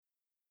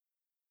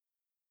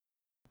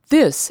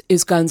This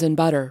is Guns and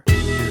Butter.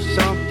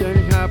 Something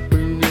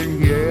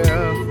happening here.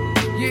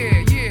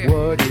 Yeah.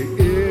 What it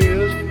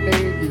is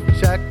ain't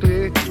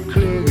exactly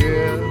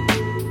clear.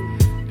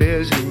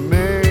 There's a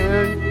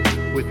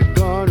man with a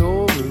gun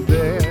over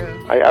there.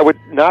 I would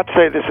not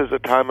say this is a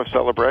time of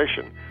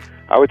celebration.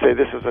 I would say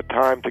this is a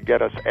time to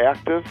get us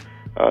active,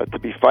 to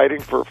be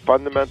fighting for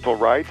fundamental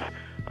rights.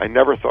 I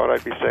never thought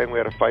I'd be saying we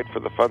had to fight for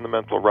the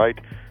fundamental right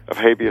of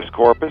habeas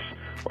corpus,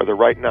 or the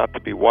right not to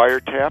be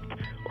wiretapped,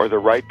 or the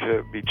right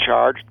to be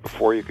charged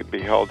before you could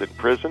be held in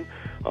prison.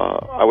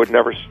 I would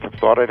never have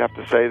thought I'd have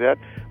to say that,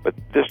 but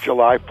this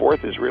July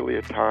 4th is really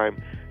a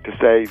time to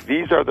say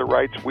these are the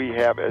rights we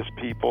have as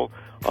people,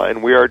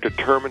 and we are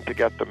determined to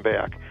get them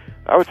back.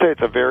 I would say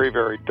it's a very,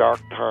 very dark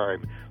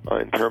time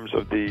in terms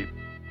of the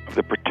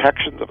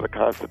protections of the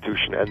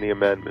Constitution and the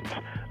amendments,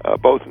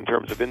 both in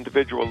terms of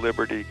individual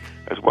liberty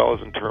as well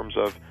as in terms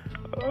of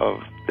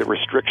the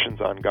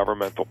restrictions on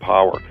governmental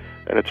power.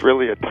 And it's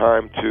really a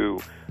time to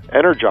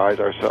energize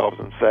ourselves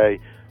and say,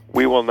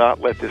 we will not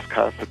let this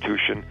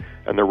Constitution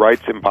and the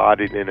rights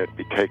embodied in it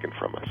be taken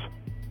from us.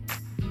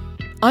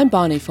 I'm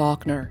Bonnie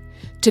Faulkner.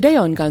 Today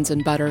on Guns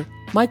and Butter,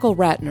 Michael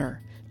Ratner.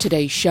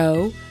 Today's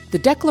show, the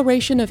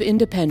Declaration of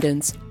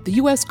Independence, the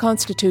U.S.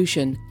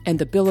 Constitution, and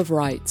the Bill of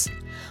Rights.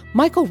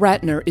 Michael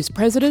Ratner is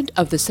president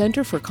of the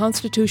Center for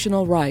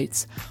Constitutional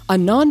Rights, a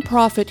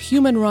nonprofit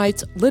human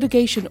rights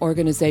litigation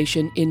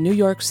organization in New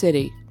York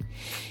City.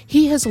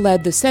 He has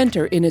led the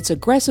center in its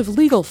aggressive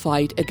legal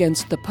fight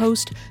against the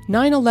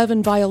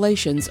post-9/11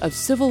 violations of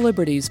civil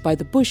liberties by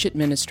the Bush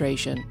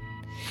administration.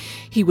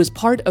 He was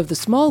part of the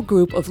small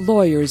group of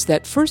lawyers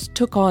that first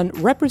took on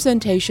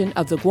representation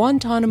of the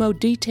Guantanamo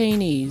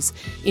detainees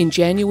in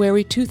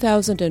January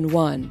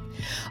 2001,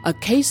 a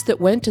case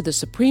that went to the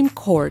Supreme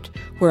Court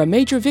where a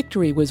major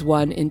victory was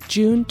won in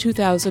June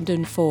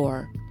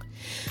 2004.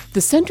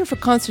 The Center for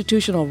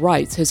Constitutional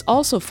Rights has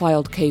also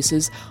filed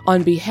cases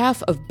on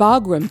behalf of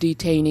Bagram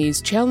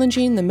detainees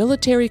challenging the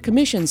Military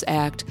Commissions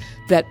Act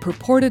that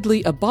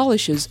purportedly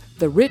abolishes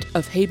the writ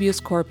of habeas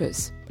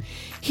corpus.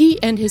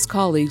 He and his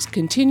colleagues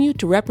continue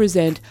to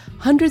represent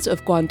hundreds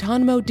of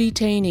Guantanamo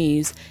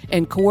detainees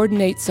and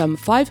coordinate some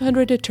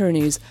 500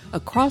 attorneys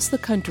across the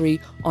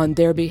country on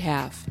their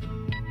behalf.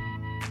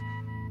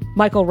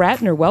 Michael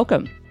Ratner,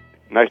 welcome.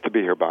 Nice to be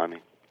here,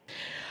 Bonnie.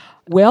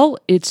 Well,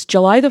 it's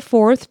July the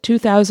 4th,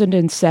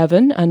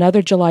 2007,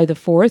 another July the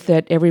 4th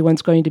that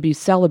everyone's going to be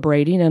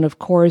celebrating, and of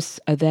course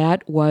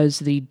that was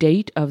the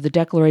date of the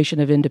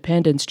Declaration of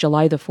Independence,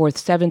 July the 4th,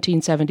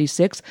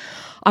 1776.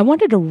 I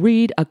wanted to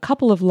read a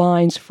couple of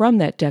lines from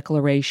that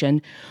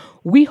declaration.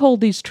 We hold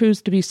these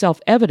truths to be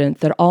self-evident,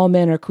 that all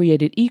men are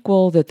created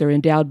equal, that they're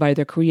endowed by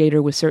their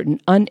Creator with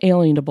certain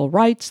unalienable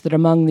rights, that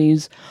among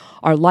these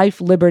are life,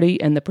 liberty,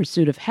 and the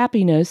pursuit of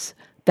happiness,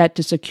 that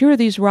to secure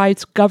these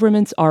rights,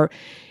 governments are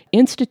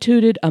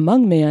instituted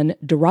among men,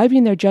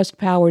 deriving their just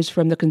powers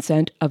from the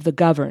consent of the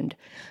governed,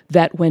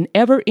 that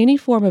whenever any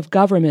form of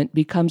government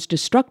becomes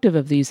destructive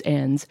of these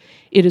ends,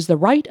 it is the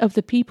right of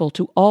the people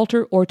to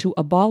alter or to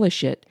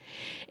abolish it,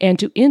 and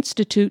to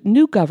institute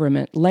new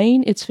government,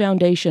 laying its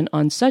foundation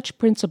on such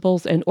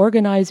principles and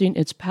organizing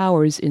its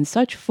powers in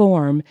such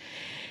form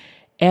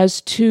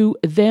as to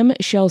them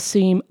shall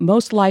seem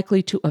most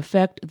likely to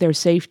affect their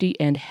safety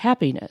and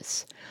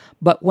happiness.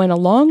 But when a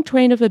long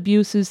train of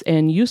abuses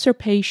and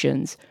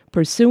usurpations,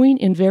 pursuing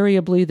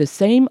invariably the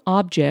same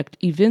object,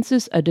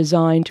 evinces a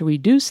design to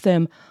reduce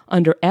them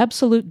under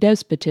absolute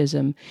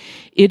despotism,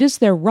 it is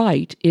their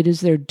right, it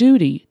is their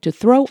duty to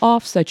throw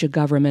off such a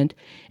government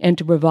and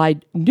to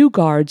provide new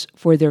guards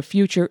for their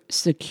future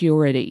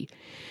security.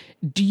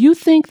 Do you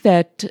think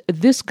that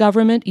this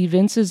government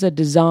evinces a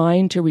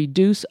design to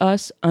reduce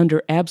us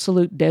under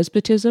absolute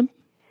despotism?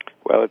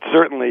 Well, it's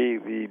certainly,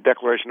 the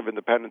Declaration of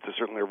Independence is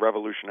certainly a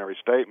revolutionary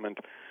statement,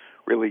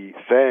 really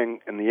saying,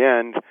 in the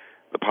end,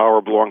 the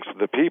power belongs to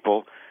the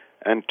people,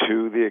 and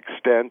to the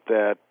extent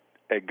that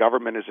a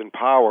government is in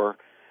power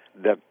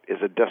that is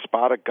a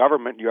despotic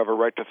government, you have a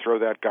right to throw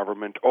that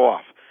government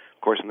off.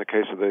 Of course, in the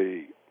case of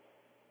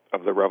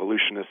the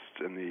revolutionists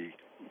in the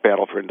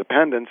battle for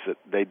independence,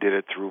 they did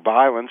it through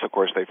violence. Of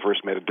course, they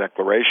first made a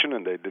declaration,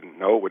 and they didn't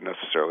know it would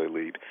necessarily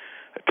lead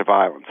to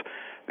violence.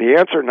 The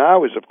answer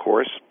now is, of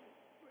course,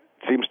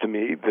 it seems to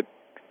me that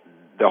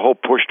the whole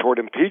push toward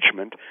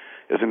impeachment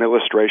is an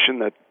illustration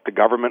that the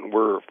government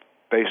we're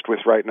faced with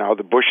right now,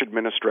 the Bush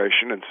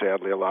administration, and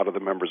sadly a lot of the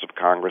members of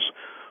Congress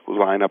who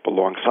line up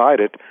alongside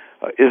it,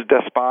 is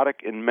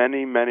despotic in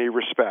many, many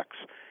respects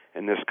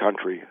in this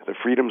country. The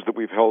freedoms that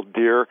we've held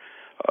dear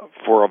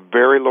for a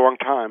very long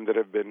time that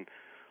have been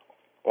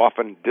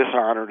often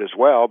dishonored as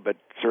well, but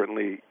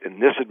certainly in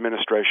this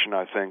administration,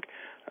 I think,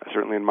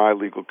 certainly in my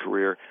legal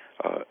career,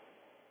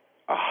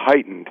 a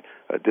heightened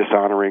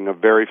dishonoring of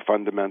very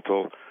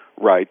fundamental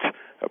rights,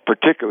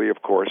 particularly,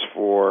 of course,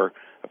 for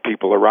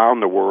people around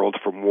the world,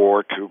 from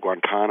war to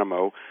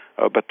Guantanamo,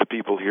 but the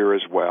people here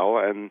as well.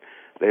 And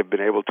they've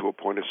been able to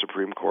appoint a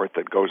Supreme Court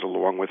that goes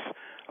along with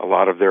a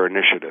lot of their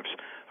initiatives.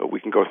 We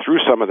can go through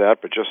some of that,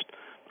 but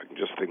I can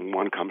just think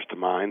one comes to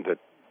mind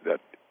that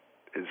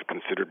is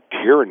considered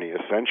tyranny,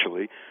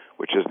 essentially,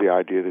 which is the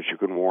idea that you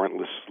can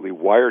warrantlessly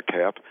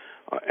wiretap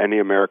any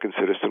American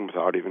citizen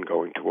without even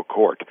going to a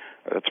court.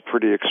 That's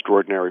pretty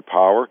extraordinary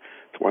power.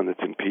 It's one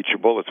that's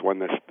impeachable. It's one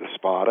that's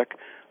despotic.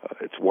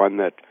 It's one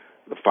that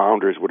the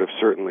founders would have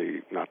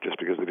certainly, not just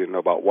because they didn't know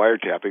about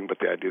wiretapping, but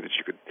the idea that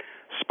you could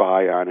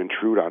spy on,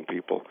 intrude on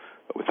people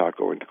without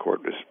going to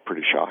court is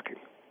pretty shocking.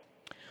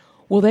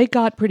 Well, they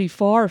got pretty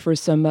far for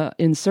some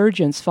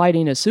insurgents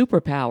fighting a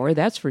superpower,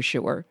 that's for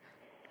sure.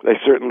 They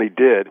certainly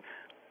did.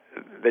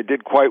 They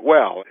did quite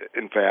well,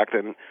 in fact,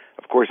 and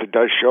of course it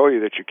does show you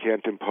that you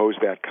can't impose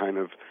that kind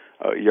of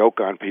yoke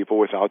on people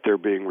without there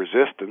being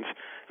resistance.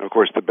 And of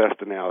course the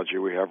best analogy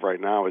we have right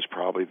now is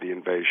probably the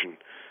invasion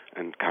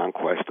and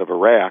conquest of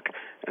Iraq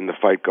and the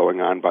fight going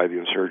on by the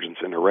insurgents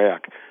in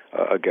Iraq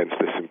against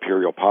this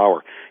imperial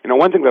power. You know,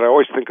 one thing that I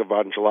always think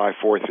about on July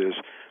 4th is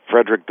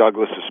Frederick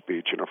Douglass's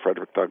speech. You know,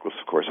 Frederick Douglass,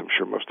 of course, I'm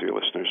sure most of your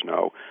listeners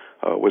know,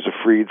 was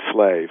a freed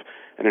slave.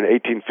 And in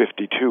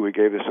 1852, he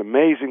gave this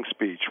amazing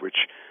speech,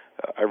 which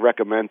I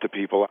recommend to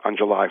people on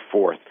July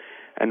 4th.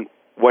 And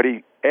what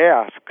he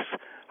asks,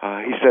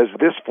 he says,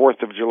 "This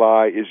 4th of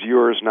July is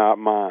yours, not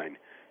mine.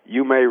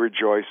 You may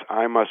rejoice,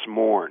 I must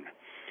mourn."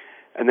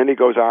 And then he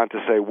goes on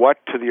to say, "What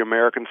to the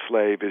American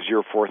slave is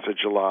your 4th of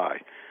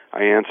July?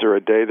 I answer, a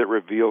day that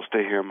reveals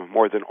to him,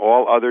 more than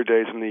all other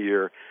days in the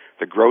year,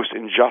 the gross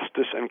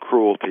injustice and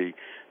cruelty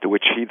to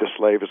which he, the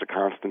slave, is a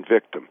constant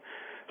victim."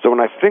 So when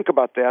I think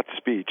about that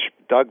speech,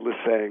 Douglass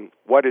saying,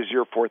 what is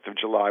your 4th of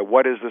July?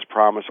 What is this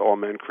promise, all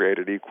men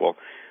created equal?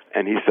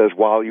 And he says,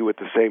 while you at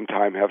the same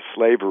time have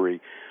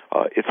slavery,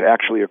 it's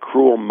actually a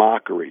cruel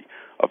mockery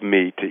of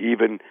me to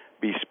even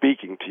be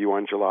speaking to you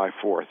on July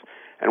 4th.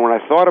 And when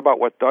I thought about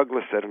what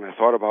Douglass said, and I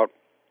thought about,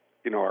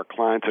 you know, our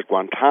clients at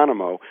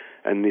Guantanamo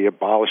and the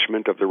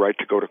abolishment of the right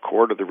to go to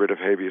court or the writ of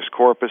habeas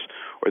corpus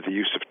or the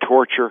use of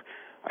torture,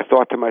 I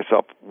thought to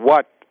myself,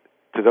 what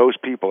to those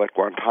people at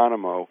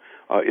Guantanamo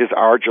is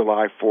our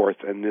July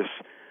 4th and this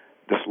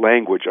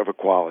language of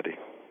equality?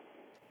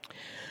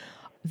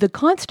 The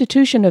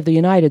Constitution of the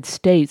United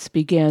States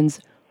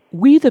begins,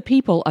 "We the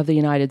people of the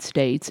United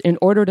States, in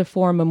order to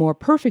form a more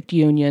perfect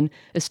union,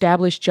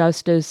 establish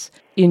justice,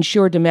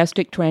 ensure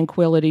domestic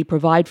tranquility,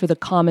 provide for the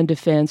common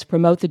defense,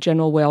 promote the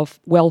general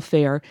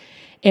welfare,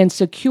 and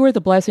secure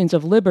the blessings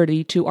of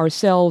liberty to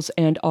ourselves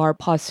and our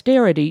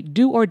posterity,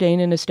 do ordain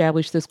and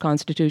establish this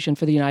Constitution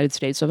for the United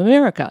States of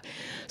America."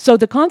 So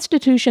the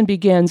Constitution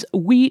begins,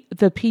 "We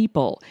the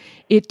people."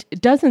 It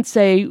doesn't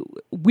say,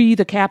 "We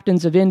the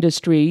captains of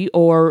industry,"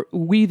 or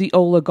 "We the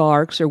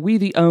oligarchs," or "We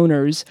the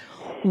owners."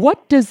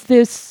 What does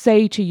this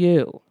say to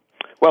you?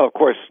 Well, of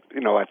course, you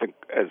know, I think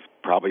as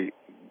probably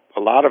a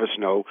lot of us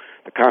know,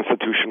 the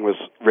Constitution was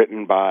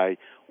written by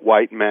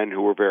white men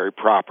who were very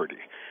property.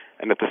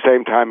 And at the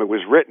same time it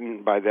was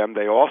written by them,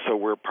 they also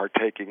were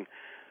partaking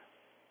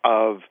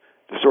of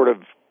the sort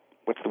of,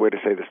 what's the way to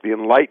say this, the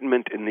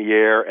enlightenment in the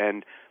air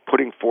and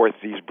putting forth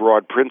these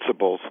broad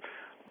principles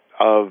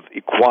of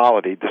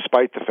equality,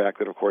 despite the fact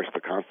that, of course,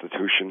 the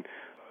Constitution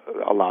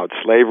allowed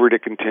slavery to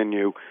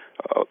continue,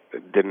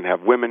 didn't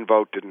have women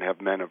vote, didn't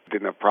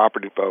have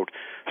property vote.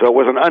 So it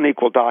was an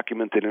unequal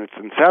document in its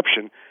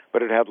inception,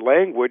 but it had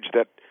language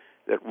that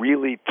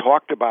really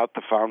talked about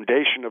the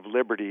foundation of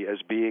liberty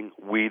as being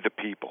we the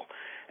people.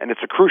 And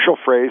it's a crucial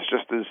phrase,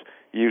 just as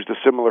you used a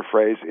similar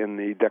phrase in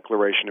the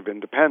Declaration of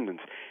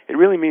Independence. It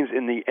really means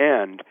in the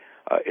end,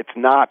 it's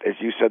not, as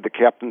you said, the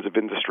captains of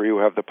industry who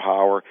have the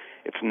power.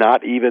 It's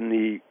not even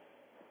the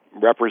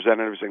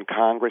representatives in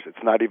Congress,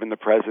 it's not even the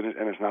president,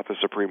 and it's not the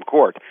Supreme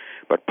Court.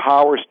 But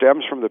power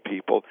stems from the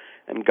people,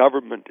 and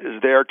government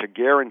is there to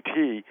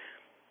guarantee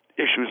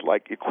issues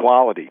like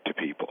equality to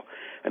people.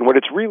 And what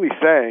it's really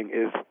saying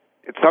is,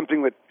 it's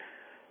something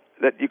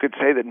that you could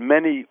say that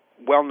many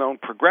well-known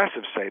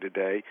progressives say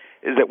today,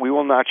 is that we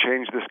will not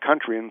change this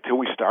country until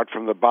we start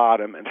from the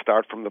bottom and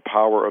start from the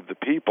power of the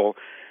people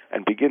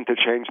and begin to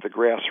change the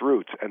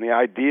grassroots. And the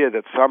idea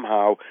that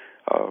somehow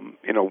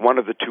one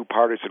of the two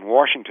parties in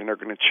Washington are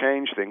going to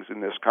change things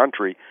in this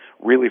country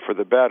really for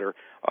the better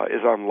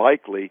is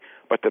unlikely,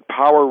 but that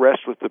power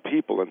rests with the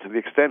people. And to the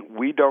extent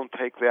we don't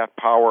take that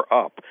power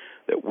up,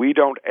 that we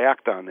don't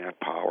act on that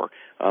power,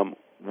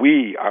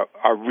 we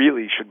are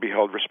really should be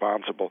held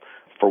responsible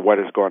for what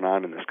is going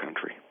on in this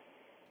country.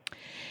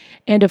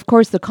 And, of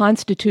course, the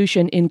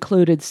Constitution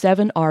included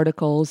 7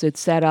 articles. It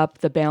set up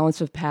the balance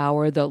of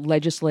power, the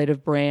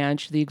legislative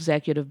branch, the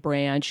executive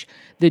branch,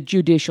 the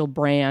judicial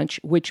branch,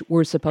 which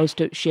were supposed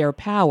to share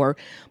power.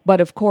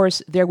 But, of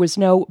course, there was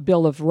no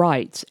Bill of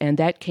Rights, and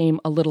that came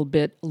a little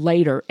bit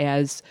later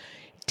as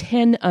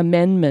 10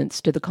 amendments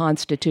to the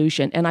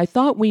Constitution. And I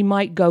thought we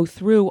might go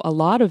through a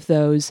lot of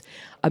those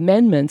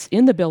amendments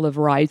in the Bill of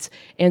Rights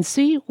and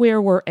see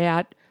where we're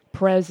at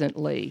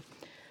presently.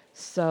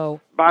 So,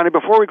 Bonnie,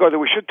 before we go there,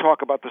 we should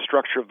talk about the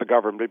structure of the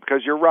government,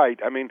 because you're right.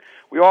 I mean,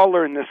 we all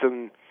learn this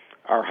in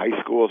our high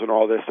schools and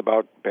all this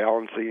about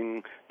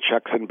balancing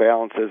checks and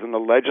balances and the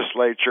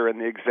legislature and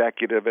the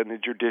executive and the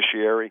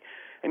judiciary.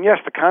 And yes,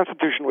 the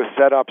Constitution was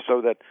set up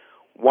so that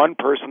one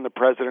person, the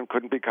president,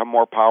 couldn't become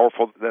more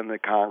powerful than the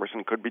Congress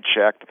and could be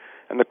checked,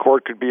 and the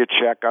court could be a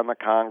check on the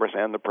Congress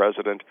and the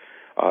president,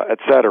 et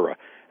cetera.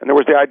 And there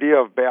was the idea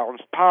of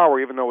balanced power,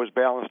 even though it was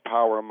balanced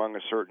power among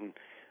a certain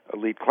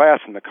elite class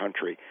in the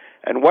country.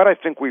 And what I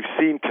think we've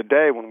seen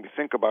today when we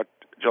think about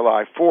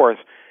July 4th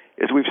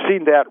is we've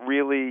seen that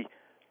really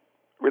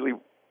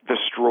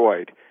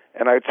destroyed.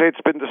 And I'd say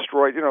it's been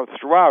destroyed,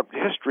 throughout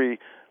history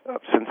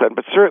since then,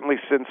 but certainly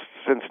since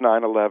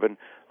 9/11,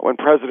 when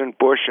President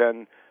Bush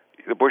and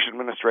the Bush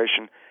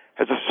administration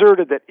has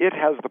asserted that it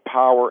has the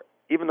power,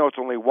 even though it's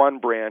only one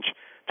branch,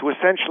 to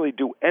essentially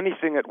do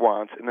anything it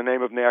wants in the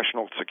name of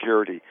national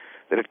security,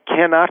 that it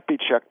cannot be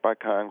checked by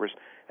Congress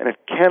and it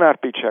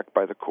cannot be checked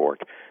by the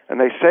court. And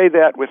they say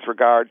that with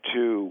regard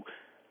to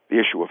the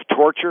issue of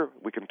torture.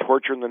 We can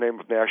torture in the name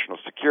of national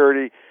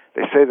security.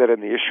 They say that in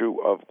the issue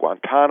of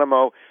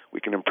Guantanamo. We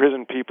can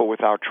imprison people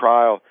without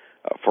trial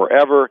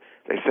forever.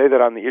 They say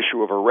that on the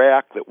issue of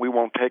Iraq, that we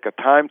won't take a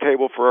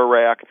timetable for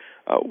Iraq.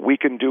 We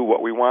can do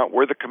what we want.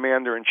 We're the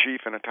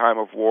commander-in-chief in a time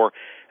of war,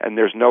 and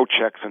there's no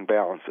checks and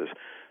balances.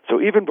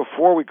 So even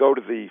before we go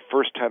to the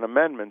first 10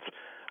 amendments,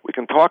 we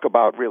can talk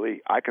about,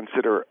 really, I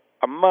consider,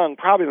 among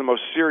probably the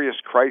most serious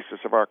crisis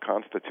of our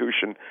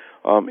Constitution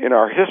in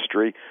our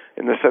history,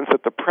 in the sense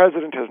that the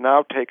president has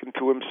now taken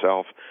to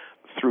himself,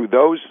 through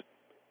those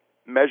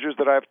measures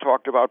that I've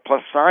talked about,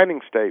 plus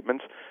signing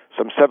statements,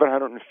 some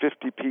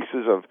 750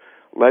 pieces of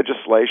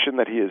legislation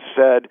that he has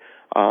said,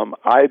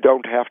 I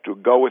don't have to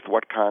go with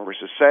what Congress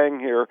is saying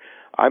here.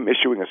 I'm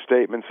issuing a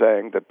statement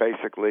saying that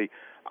basically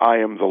I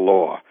am the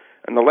law.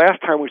 And the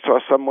last time we saw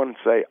someone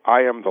say,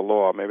 I am the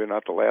law, maybe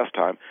not the last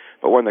time,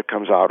 but one that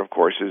comes out, of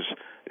course, is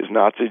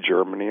Nazi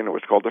Germany, and it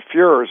was called the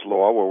Führer's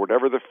Law, where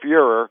whatever the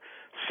Führer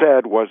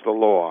said was the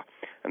law.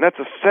 And that's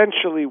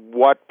essentially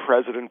what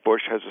President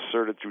Bush has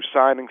asserted through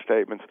signing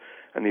statements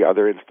and the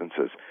other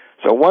instances.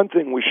 So one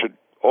thing we should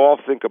all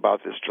think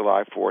about this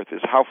July 4th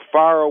is how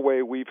far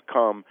away we've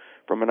come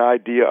from an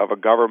idea of a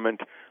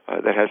government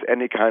that has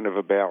any kind of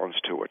a balance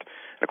to it.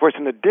 And of course,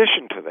 in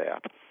addition to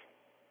that,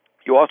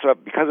 you also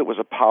have, because it was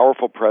a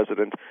powerful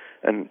president,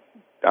 and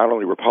not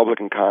only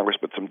Republican Congress,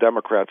 but some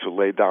Democrats who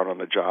laid down on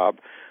the job,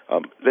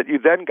 that you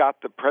then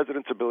got the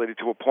president's ability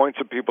to appoint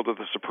some people to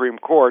the Supreme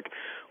Court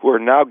who are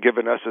now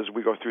giving us, as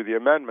we go through the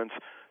amendments,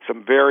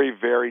 some very,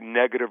 very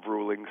negative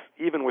rulings,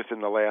 even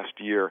within the last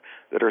year,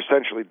 that are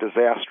essentially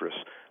disastrous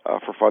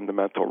for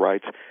fundamental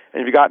rights.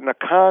 And you've gotten a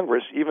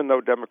Congress, even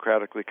though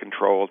democratically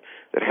controlled,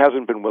 that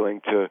hasn't been willing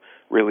to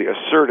really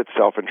assert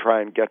itself and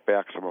try and get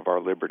back some of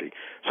our liberty.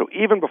 So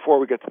even before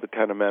we get to the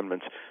 10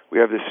 amendments, we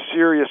have this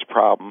serious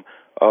problem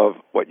of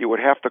what you would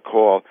have to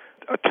call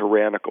a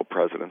tyrannical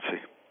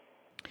presidency.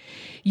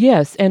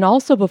 Yes, and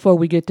also before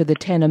we get to the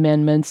 10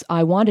 amendments,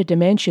 I wanted to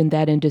mention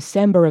that in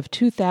December of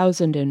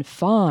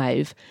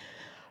 2005,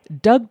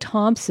 Doug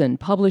Thompson,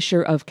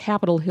 publisher of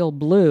Capitol Hill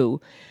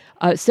Blue,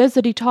 says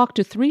that he talked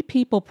to 3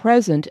 people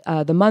present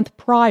the month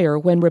prior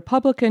when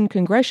Republican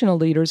congressional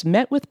leaders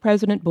met with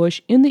President Bush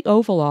in the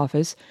Oval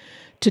Office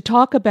to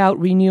talk about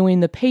renewing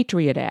the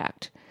Patriot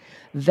Act.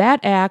 That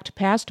act,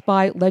 passed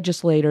by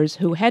legislators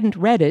who hadn't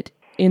read it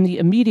in the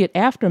immediate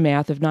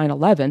aftermath of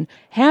 9/11,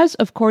 has,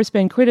 of course,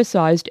 been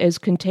criticized as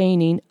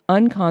containing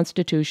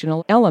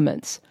unconstitutional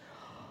elements.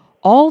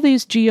 All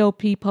these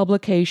GOP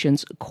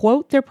publications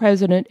quote their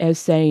president as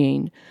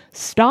saying,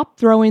 "Stop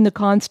throwing the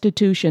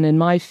Constitution in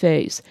my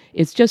face.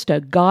 It's just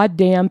a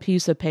goddamn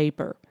piece of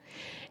paper."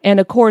 And,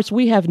 of course,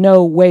 we have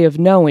no way of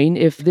knowing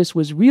if this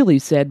was really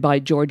said by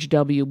George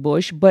W.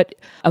 Bush, but,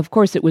 of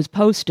course, it was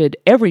posted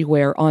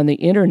everywhere on the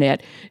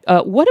Internet.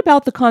 What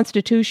about the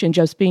Constitution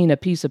just being a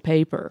piece of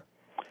paper?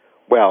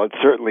 Well,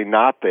 it's certainly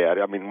not that.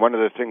 I mean, one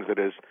of the things that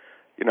has,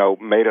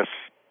 made us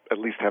at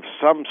least have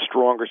some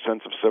stronger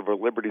sense of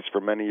civil liberties for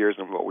many years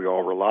and what we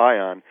all rely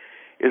on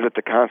is that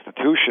the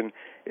Constitution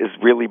is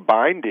really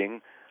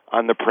binding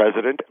on the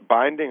president,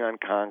 binding on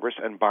Congress,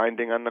 and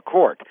binding on the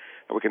court.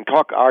 And we can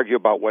argue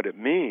about what it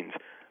means,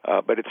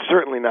 but it's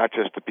certainly not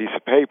just a piece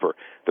of paper.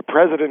 The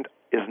president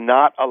is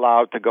not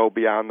allowed to go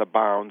beyond the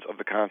bounds of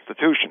the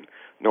Constitution,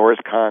 nor is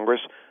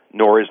Congress,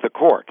 nor is the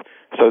court.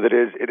 So that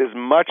it is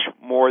much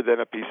more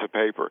than a piece of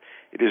paper.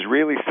 It is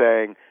really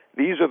saying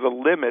these are the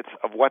limits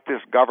of what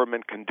this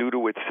government can do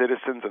to its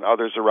citizens and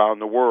others around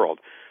the world.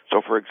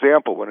 So, for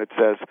example, when it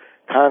says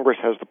Congress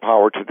has the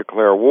power to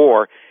declare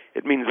war,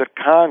 it means that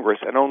Congress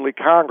and only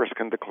Congress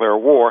can declare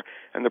war,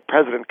 and the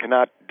president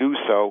cannot do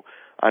so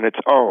on its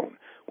own.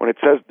 When it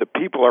says the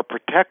people are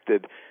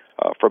protected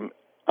from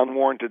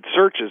unwarranted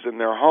searches in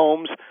their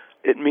homes,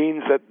 it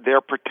means that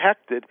they're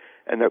protected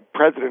and the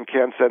president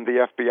can't send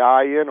the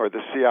FBI in or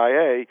the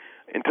CIA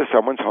into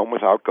someone's home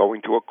without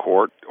going to a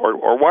court or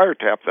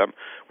wiretap them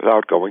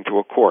without going to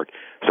a court.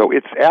 So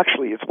it's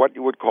what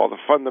you would call the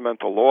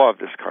fundamental law of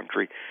this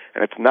country,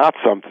 and it's not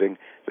something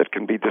that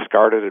can be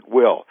discarded at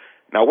will.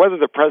 Now, whether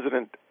the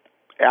president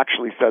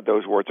actually said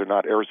those words or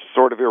not is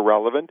sort of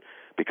irrelevant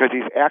because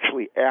he's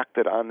actually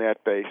acted on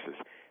that basis.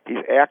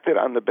 He's acted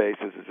on the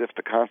basis as if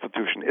the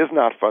Constitution is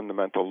not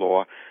fundamental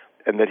law,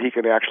 and that he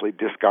can actually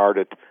discard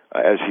it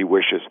as he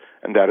wishes,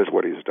 and that is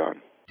what he's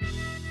done.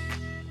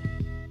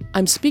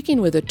 I'm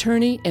speaking with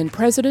attorney and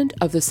president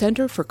of the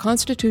Center for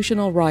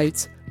Constitutional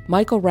Rights,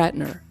 Michael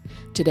Ratner.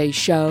 Today's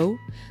show,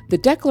 the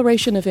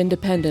Declaration of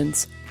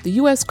Independence, the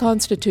U.S.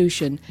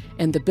 Constitution,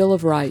 and the Bill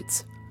of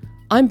Rights.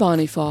 I'm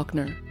Bonnie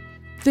Faulkner.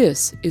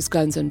 This is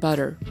Guns and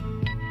Butter.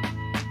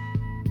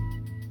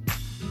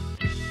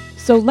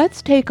 So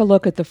let's take a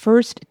look at the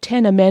first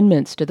 10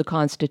 amendments to the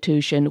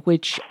Constitution,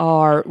 which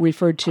are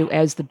referred to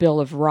as the Bill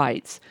of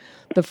Rights.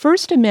 The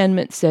First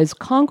Amendment says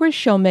Congress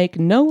shall make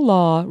no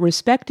law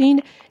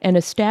respecting an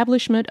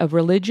establishment of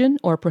religion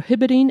or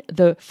prohibiting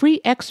the free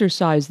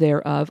exercise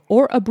thereof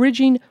or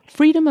abridging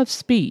freedom of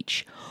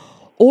speech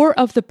or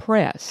of the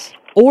press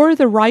or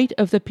the right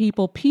of the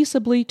people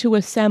peaceably to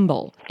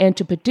assemble and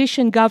to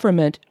petition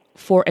government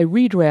for a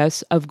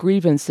redress of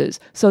grievances.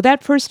 So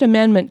that First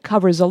Amendment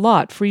covers a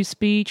lot: free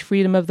speech,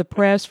 freedom of the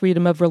press,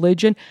 freedom of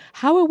religion.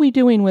 How are we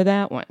doing with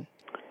that one?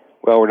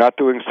 Well, we're not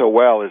doing so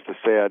well is the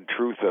sad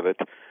truth of it.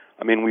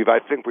 I mean, I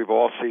think we've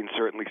all seen,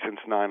 certainly since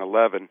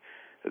 9/11,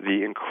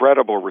 the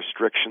incredible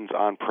restrictions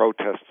on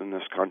protests in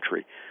this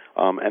country.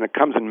 And it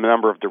comes in a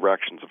number of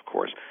directions, of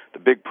course. The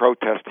big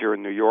protest here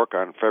in New York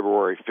on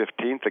February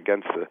 15th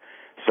against the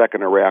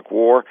Second Iraq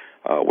War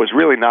was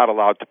really not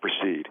allowed to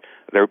proceed.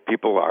 As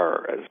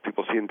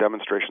people see in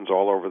demonstrations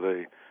all over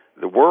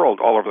the world,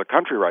 all over the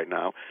country right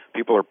now,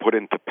 people are put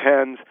into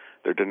pens.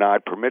 They're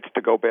denied permits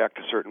to go back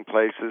to certain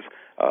places.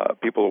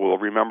 People will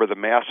remember the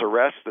mass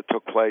arrests that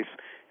took place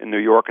in New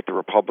York at the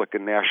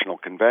Republican National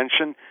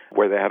Convention,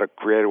 where they had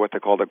created what they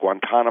called a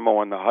Guantanamo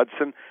on the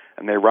Hudson,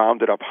 and they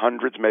rounded up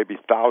hundreds, maybe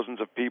thousands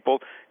of people,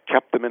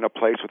 kept them in a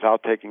place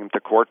without taking them to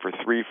court for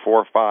 3,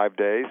 4, 5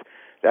 days.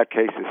 That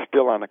case is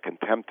still on a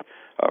contempt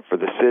for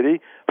the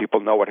city. People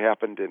know what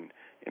happened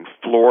in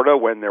Florida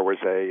when there was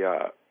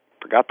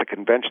forgot the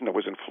convention that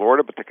was in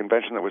Florida, but the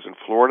convention that was in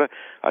Florida,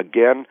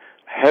 again,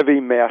 heavy,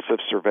 massive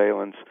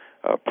surveillance,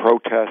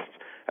 protests,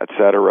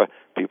 etc.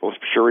 People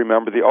sure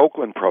remember the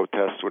Oakland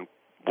protests when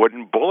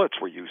wooden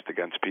bullets were used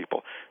against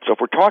people. So if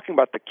we're talking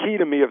about the key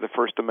to me of the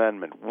First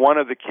Amendment, one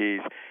of the keys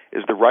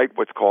is the right,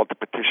 what's called, to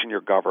petition your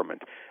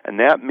government. And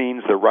that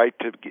means the right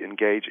to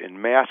engage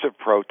in massive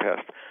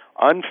protest,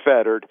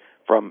 unfettered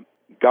from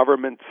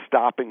government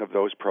stopping of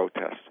those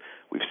protests.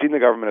 We've seen the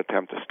government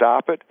attempt to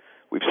stop it.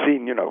 We've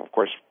seen, of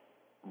course,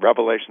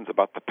 revelations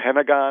about the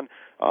Pentagon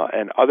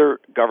and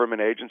other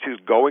government agencies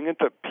going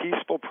into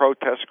peaceful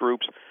protest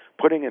groups,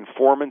 putting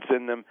informants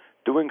in them,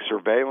 doing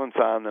surveillance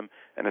on them,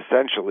 and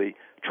essentially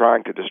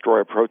trying to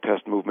destroy a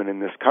protest movement in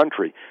this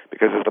country.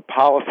 Because as the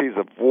policies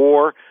of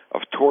war,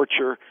 of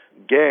torture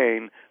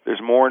gain,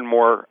 there's more and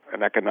more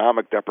an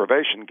economic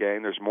deprivation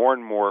gain, there's more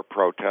and more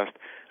protest,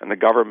 and the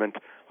government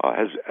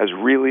has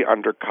really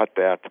undercut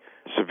that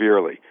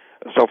severely.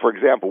 So, for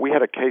example, we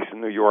had a case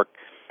in New York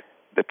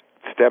that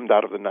stemmed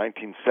out of the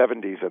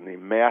 1970s and the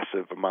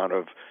massive amount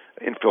of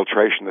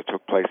infiltration that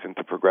took place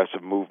into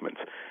progressive movements.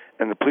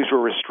 And the police were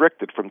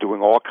restricted from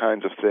doing all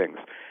kinds of things.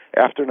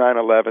 After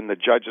 9/11, the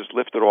judges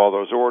lifted all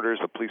those orders.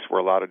 The police were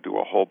allowed to do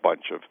a whole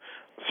bunch of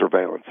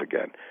surveillance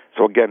again.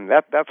 So again,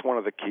 that's one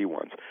of the key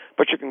ones.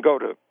 But you can go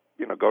to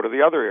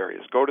the other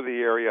areas. Go to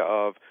the area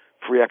of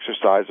free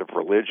exercise of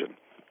religion.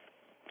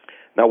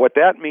 Now, what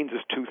that means is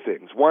two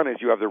things. One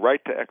is you have the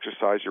right to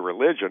exercise your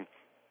religion,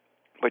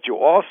 but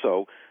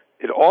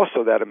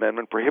that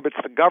amendment prohibits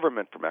the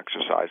government from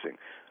exercising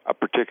a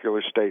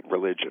particular state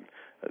religion.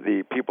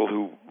 The people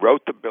who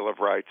wrote the Bill of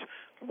Rights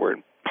were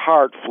in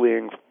part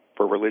fleeing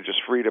for religious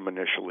freedom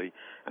initially,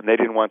 and they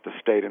didn't want the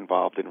state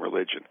involved in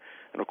religion.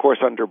 And of course,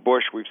 under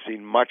Bush, we've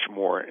seen much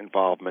more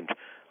involvement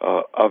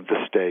of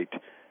the state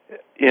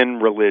in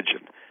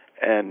religion.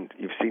 And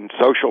you've seen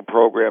social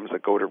programs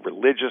that go to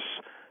religious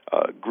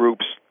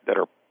groups that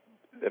are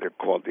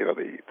called,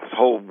 this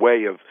whole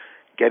way of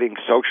getting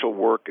social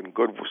work and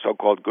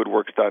so-called good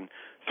works done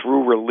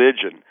through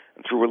religion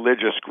and through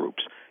religious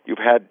groups. You've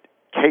had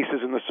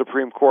cases in the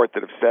Supreme Court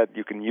that have said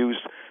you can use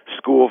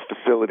school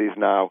facilities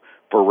now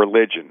for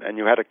religion. And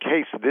you had a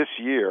case this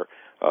year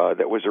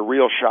that was a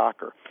real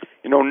shocker.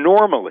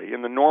 Normally,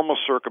 in the normal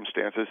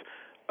circumstances,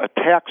 a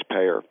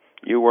taxpayer,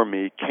 you or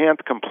me,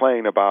 can't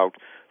complain about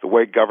the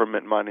way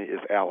government money is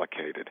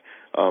allocated.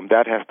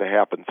 That has to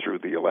happen through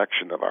the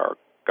election of our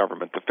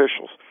government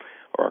officials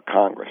or our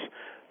Congress.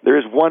 There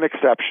is one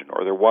exception,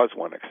 or there was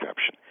one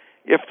exception.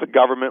 If the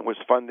government was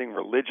funding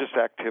religious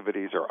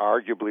activities or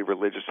arguably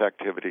religious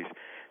activities,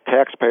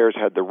 taxpayers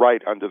had the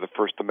right under the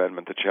First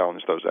Amendment to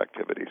challenge those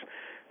activities.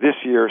 This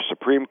year,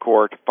 Supreme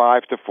Court,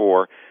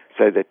 5-4,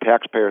 said that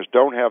taxpayers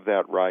don't have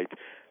that right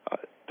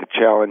to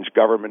challenge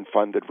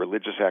government-funded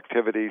religious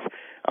activities,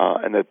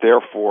 and that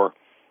therefore,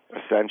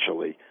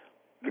 essentially,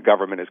 the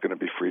government is going to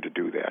be free to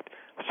do that.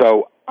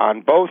 So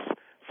on both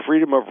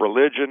freedom of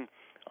religion,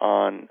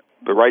 on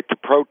the right to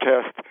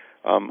protest,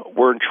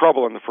 we're in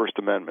trouble in the First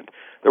Amendment.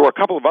 There were a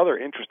couple of other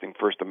interesting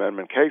First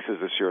Amendment cases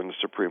this year in the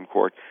Supreme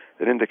Court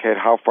that indicate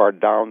how far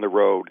down the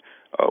road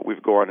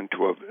we've gone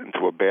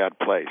into a bad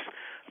place.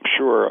 I'm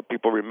sure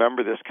people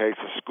remember this case.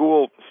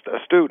 A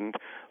student,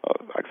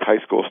 a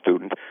high school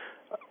student,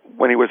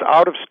 when he was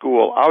out of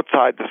school,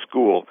 outside the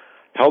school,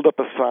 held up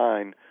a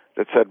sign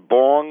that said,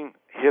 "Bong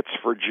hits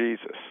for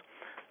Jesus."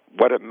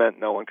 What it meant,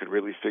 no one could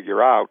really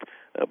figure out,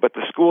 but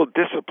the school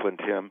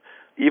disciplined him,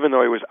 even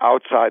though he was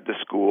outside the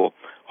school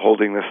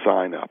holding the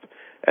sign up.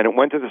 And it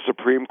went to the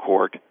Supreme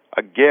Court,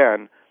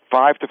 again,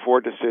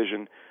 5-4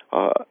 decision.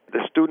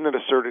 The student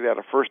had asserted he had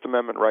a First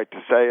Amendment right to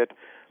say it.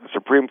 The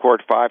Supreme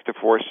Court,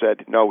 5-4,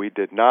 said no, he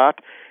did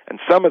not. And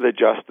some of the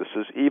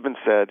justices even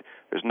said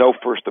there's no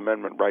First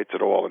Amendment rights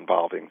at all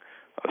involving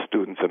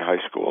students in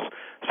high schools.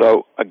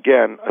 So,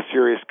 again, a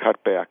serious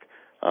cutback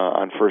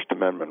on First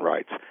Amendment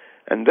rights.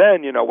 And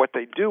then, what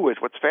they do is,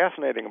 what's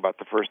fascinating about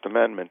the First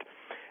Amendment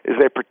is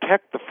they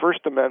protect the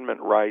First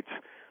Amendment rights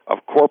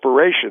of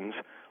corporations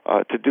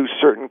to do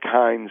certain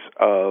kinds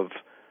of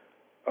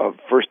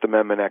First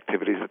Amendment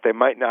activities that they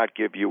might not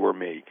give you or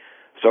me.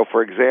 So,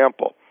 for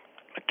example,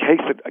 a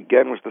case that,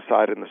 again, was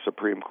decided in the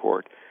Supreme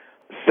Court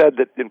said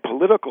that in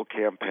political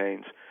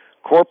campaigns,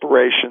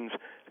 corporations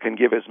can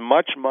give as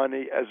much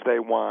money as they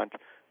want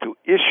to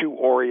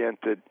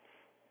issue-oriented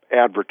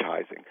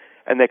advertising.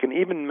 And they can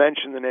even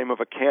mention the name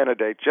of a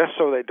candidate just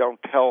so they don't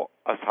tell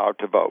us how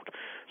to vote.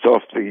 So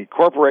if the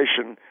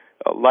corporation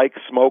likes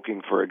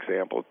smoking, for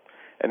example,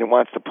 and it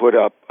wants to put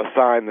up a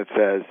sign that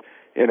says,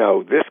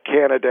 this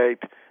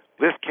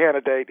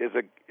candidate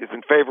is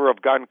in favor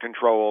of gun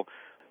control.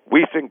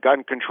 We think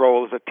gun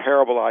control is a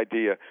terrible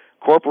idea.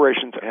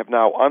 Corporations have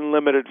now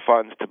unlimited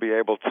funds to be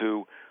able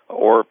to,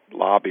 or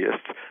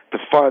lobbyists, to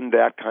fund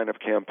that kind of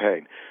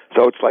campaign.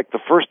 So it's like the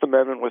First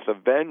Amendment with a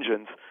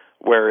vengeance,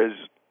 whereas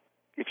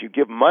if you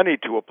give money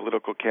to a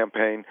political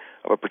campaign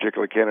of a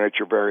particular candidate,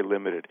 you're very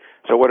limited.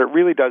 So what it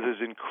really does is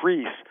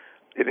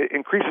it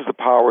increases the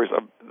powers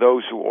of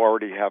those who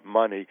already have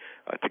money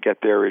to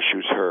get their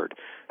issues heard.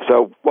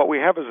 So what we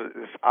have is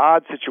this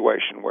odd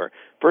situation where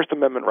First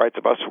Amendment rights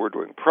of us who are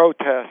doing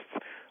protests,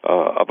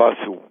 of us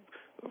who,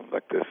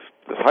 like this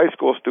high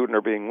school student,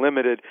 are being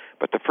limited,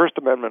 but the First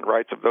Amendment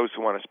rights of those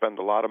who want to spend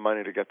a lot of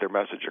money to get their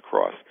message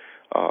across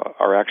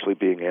are actually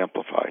being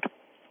amplified.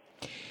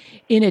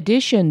 In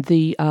addition,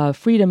 the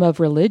freedom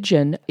of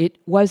religion, it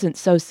wasn't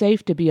so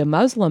safe to be a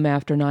Muslim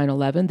after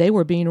 9/11. They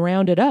were being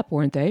rounded up,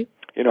 weren't they?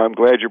 I'm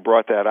glad you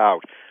brought that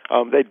out.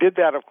 They did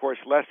that, of course,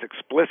 less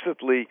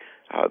explicitly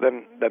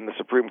than the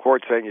Supreme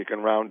Court saying you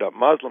can round up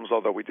Muslims,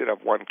 although we did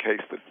have one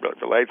case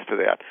that relates to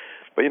that.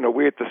 But,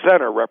 we at the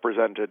center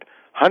represented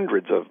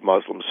hundreds of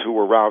Muslims who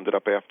were rounded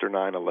up after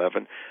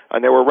 9/11,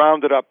 and they were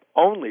rounded up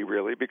only,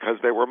 really, because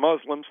they were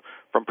Muslims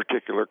from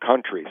particular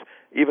countries.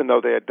 Even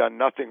though they had done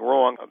nothing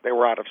wrong, they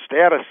were out of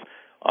status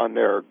on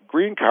their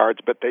green cards,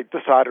 but they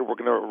decided we're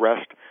going to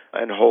arrest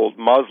and hold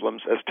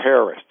Muslims as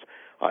terrorists.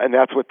 And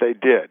that's what they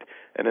did.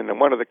 And in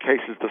one of the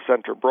cases the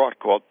center brought,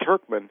 called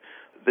Turkmen,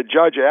 the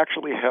judge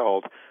actually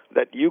held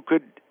that you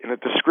could, in a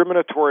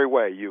discriminatory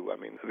way,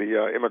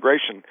 the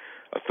immigration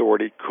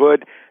authority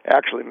could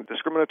actually, in a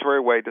discriminatory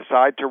way,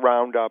 decide to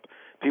round up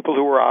people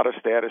who were out of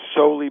status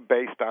solely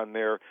based on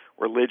their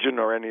religion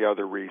or any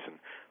other reason.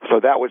 So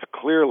that was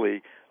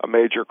clearly a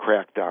major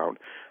crackdown.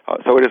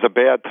 So it is a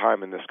bad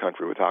time in this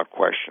country, without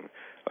question,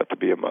 to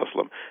be a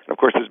Muslim. And of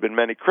course, there's been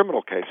many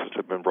criminal cases that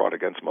have been brought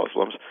against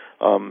Muslims,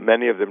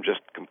 many of them just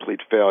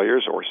complete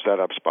failures or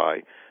setups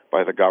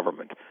by the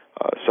government.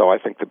 So I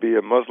think to be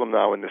a Muslim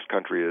now in this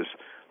country is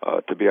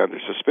to be under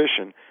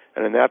suspicion,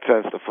 and in that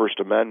sense, the First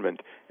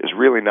Amendment is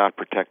really not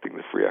protecting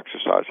the free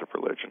exercise of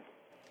religion.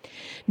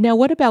 Now,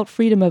 what about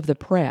freedom of the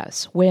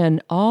press?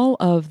 When all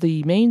of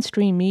the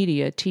mainstream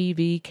media,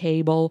 TV,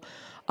 cable,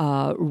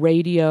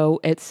 radio,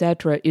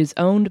 etc., is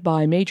owned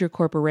by major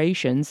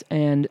corporations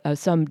and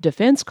some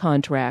defense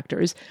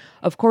contractors,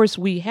 of course,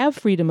 we have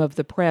freedom of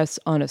the press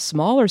on a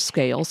smaller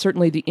scale,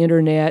 certainly the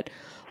Internet,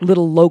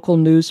 little local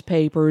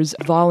newspapers,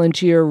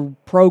 volunteer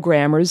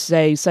programmers,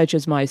 say, such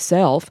as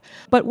myself.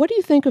 But what do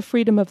you think of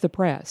freedom of the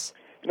press?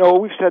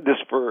 We've said this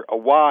for a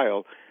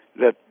while,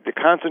 that the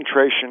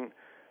concentration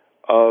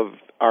of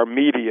our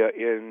media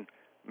in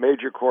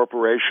major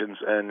corporations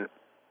and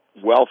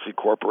wealthy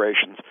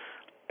corporations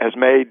has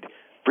made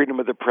freedom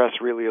of the press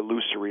really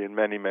illusory in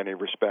many, many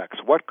respects.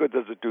 What good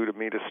does it do to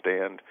me to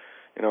stand,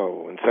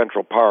 in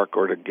Central Park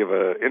or to give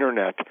an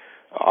Internet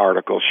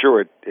article? Sure,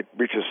 it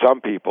reaches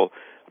some people,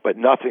 but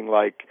nothing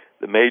like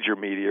the major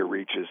media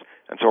reaches.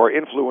 And so our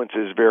influence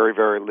is very,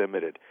 very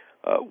limited.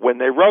 When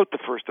they wrote the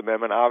First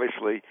Amendment,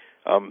 obviously,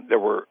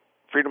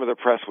 freedom of the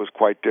press was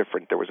quite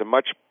different. There was a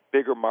much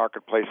bigger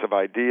marketplace of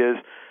ideas.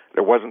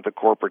 There wasn't the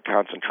corporate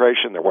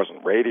concentration. There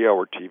wasn't radio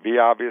or TV,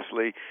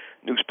 obviously.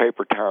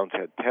 Newspaper towns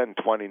had 10,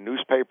 20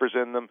 newspapers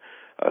in them.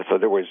 So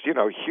there was,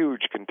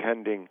 huge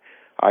contending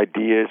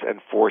ideas and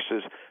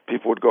forces.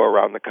 People would go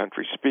around the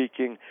country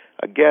speaking.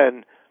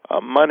 Again,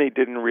 money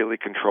didn't really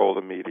control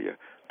the media.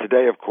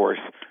 Today, of course,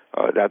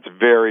 that's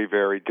very,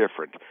 very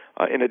different.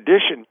 In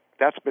addition,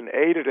 that's been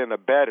aided and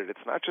abetted.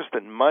 It's not just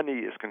that money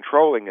is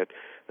controlling it.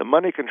 The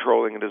money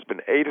controlling it has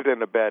been aided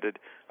and abetted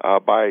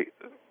by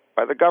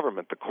by the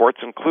government, the courts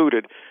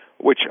included,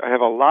 which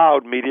have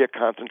allowed media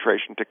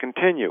concentration to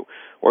continue.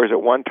 Whereas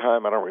at one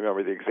time, I don't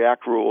remember the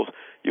exact rules,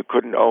 you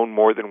couldn't own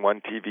more than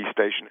one TV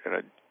station in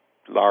a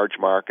large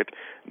market.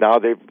 Now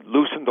they've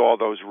loosened all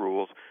those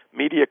rules.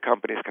 Media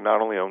companies can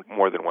not only own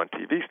more than one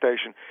TV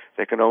station,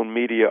 they can own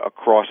media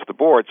across the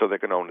board, so they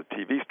can own a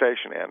TV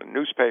station and a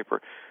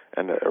newspaper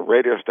and a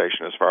radio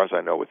station, as far as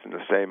I know, within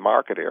the same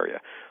market area.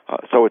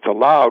 So it's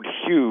allowed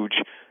huge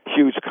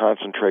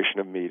concentration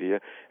of media.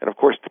 And, of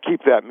course, to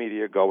keep that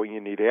media going,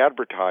 you need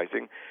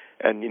advertising,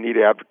 and you need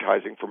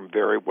advertising from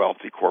very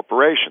wealthy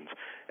corporations.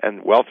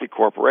 And wealthy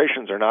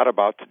corporations are not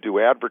about to do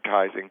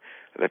advertising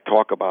that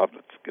talk about,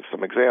 let's give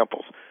some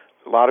examples.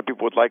 A lot of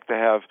people would like to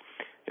have,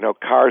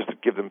 cars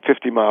that give them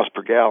 50 miles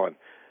per gallon,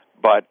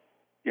 but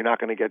you're not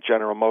going to get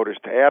General Motors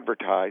to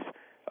advertise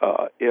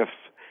if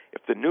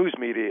the news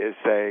media is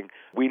saying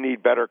we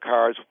need better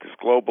cars with this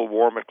global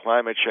warming,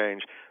 climate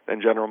change,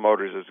 then General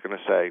Motors is going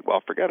to say,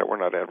 well, forget it, we're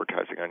not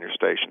advertising on your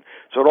station.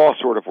 So it all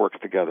sort of works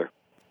together.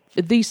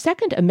 The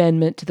Second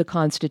Amendment to the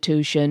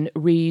Constitution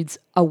reads,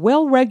 "A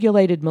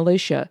well-regulated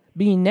militia,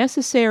 being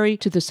necessary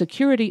to the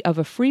security of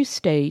a free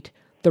state,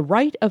 the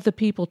right of the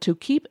people to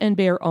keep and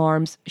bear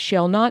arms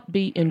shall not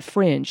be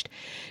infringed."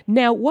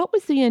 Now, what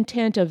was the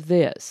intent of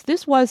this?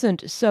 This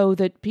wasn't so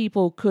that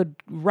people could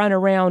run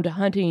around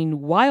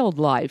hunting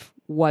wildlife,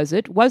 was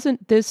it?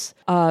 Wasn't this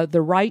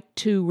the right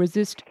to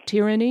resist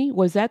tyranny?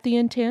 Was that the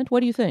intent?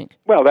 What do you think?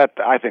 Well,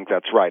 I think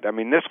that's right. I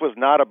mean, this was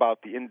not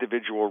about the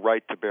individual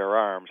right to bear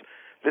arms.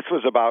 This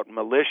was about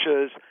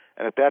militias,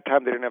 and at that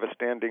time they didn't have a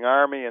standing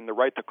army, and the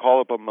right to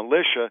call up a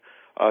militia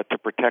to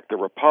protect the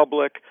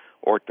republic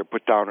or to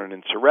put down an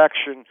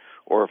insurrection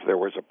or if there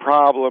was a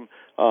problem.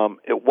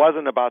 It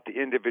wasn't about the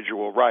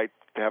individual right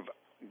to have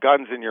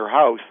guns in your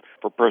house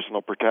for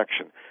personal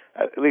protection.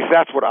 At least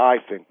that's what I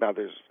think. Now,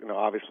 there's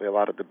obviously a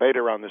lot of debate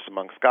around this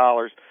among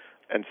scholars,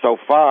 and so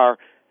far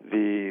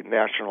the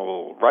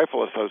National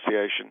Rifle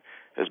Association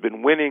has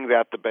been winning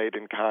that debate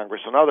in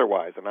Congress and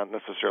otherwise, and not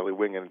necessarily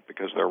winning it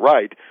because they're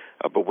right,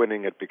 but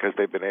winning it because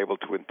they've been able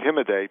to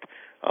intimidate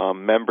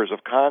members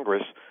of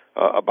Congress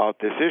about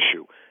this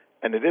issue.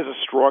 And it is a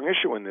strong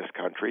issue in this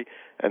country,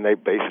 and they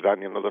base it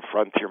on, the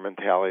frontier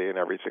mentality and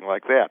everything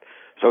like that.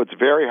 So it's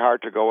very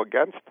hard to go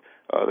against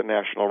the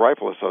National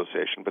Rifle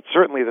Association. But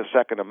certainly the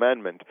Second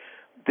Amendment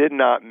did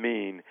not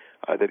mean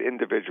that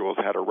individuals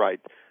had a right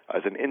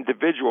as an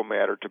individual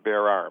matter to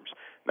bear arms.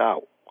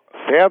 Now,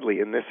 sadly,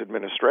 in this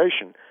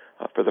administration,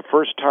 for the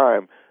first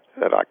time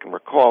that I can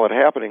recall it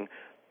happening,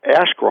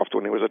 Ashcroft,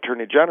 when he was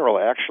Attorney General,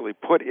 actually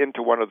put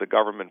into one of the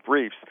government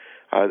briefs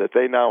that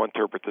they now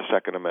interpret the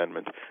Second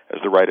Amendment as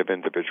the right of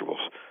individuals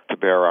to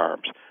bear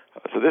arms.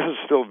 So this is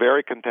still a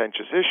very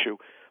contentious issue,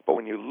 but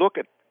when you look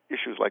at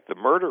issues like the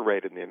murder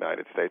rate in the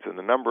United States and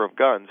the number of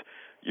guns,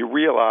 you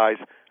realize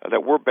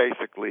that we're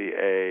basically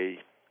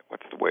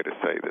what's the way to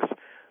say this,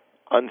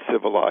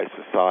 uncivilized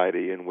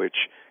society in which,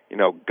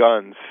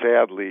 guns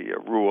sadly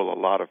rule a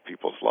lot of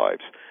people's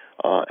lives.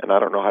 And I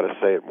don't know how to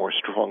say it more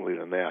strongly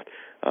than that.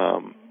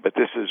 But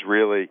this is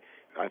really,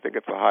 I think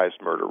it's the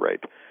highest murder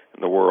rate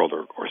in the world,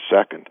 or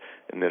second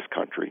in this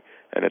country.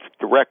 And it's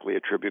directly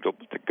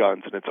attributable to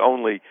guns. And it's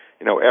only,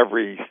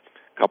 every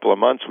couple of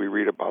months we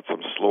read about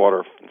some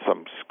slaughter in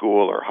some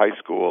school or high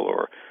school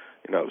or,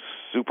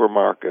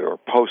 supermarket or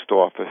post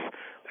office.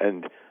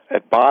 And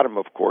at bottom,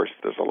 of course,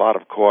 there's a lot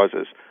of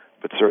causes,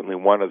 but certainly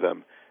one of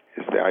them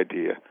is the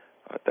idea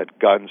that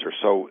guns are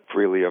so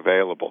freely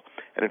available.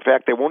 And in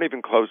fact, they won't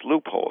even close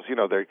loopholes.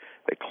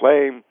 They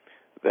claim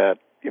that,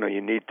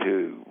 you need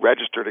to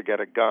register to get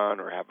a gun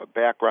or have a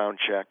background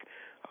check.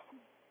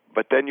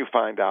 But then you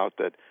find out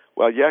that,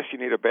 well, yes, you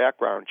need a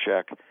background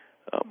check,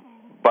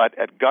 but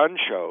at gun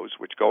shows,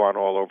 which go on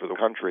all over the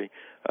country,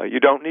 you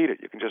don't need it.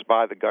 You can just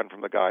buy the gun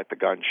from the guy at the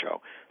gun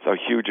show. So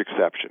huge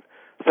exception.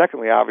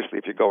 Secondly, obviously,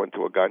 if you go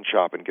into a gun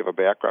shop and give a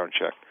background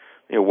check,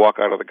 you walk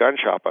out of the gun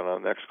shop, and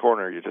on the next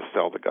corner, you just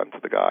sell the gun to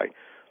the guy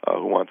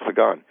who wants the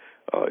gun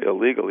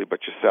illegally, but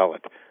you sell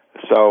it.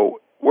 So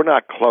we're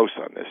not close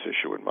on this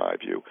issue, in my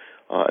view.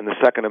 And the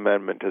Second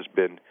Amendment has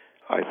been,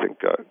 I think,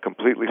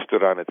 completely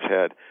stood on its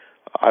head.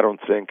 I don't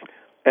think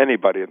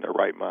anybody in their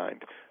right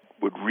mind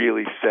would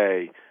really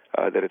say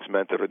that it's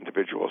meant that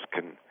individuals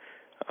can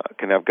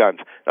have guns.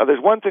 Now,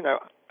 there's one thing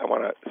I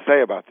want to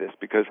say about this,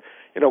 because,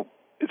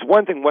 it's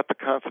one thing what the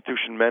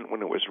Constitution meant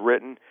when it was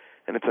written,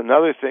 and it's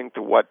another thing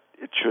to what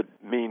it should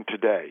mean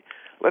today.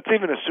 Let's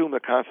even assume the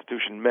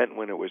Constitution meant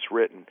when it was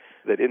written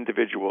that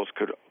individuals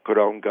could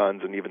own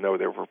guns, and even though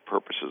they were for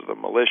purposes of the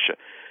militia.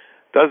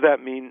 Does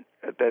that mean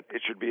that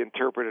it should be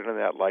interpreted in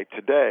that light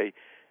today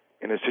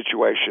in a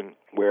situation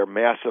where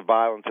massive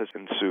violence has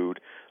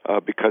ensued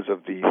because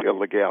of the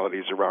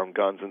illegalities around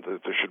guns and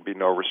that there should be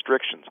no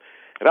restrictions?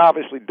 It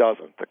obviously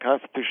doesn't. The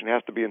Constitution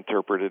has to be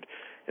interpreted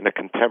in a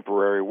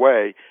contemporary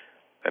way.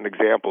 An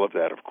example of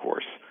that, of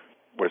course,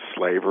 was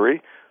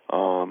slavery,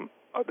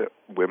 the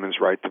women's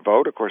right to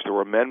vote. Of course, there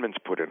were amendments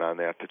put in on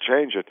that to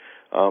change it.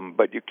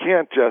 But you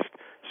can't just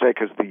say,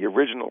 because the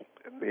original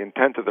the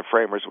intent of the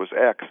framers was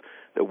X,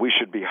 that we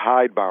should be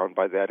hidebound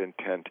by that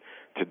intent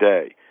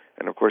today.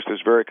 And, of course,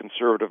 there's very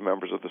conservative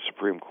members of the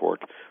Supreme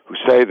Court who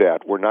say that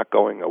we're not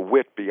going a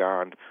whit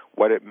beyond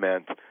what it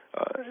meant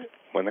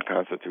when the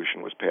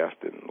Constitution was passed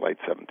in late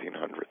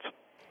 1700s.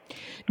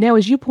 Now,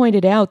 as you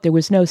pointed out, there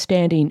was no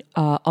standing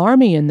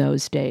army in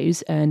those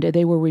days, and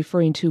they were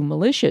referring to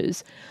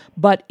militias.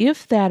 But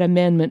if that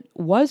amendment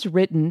was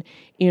written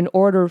in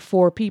order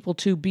for people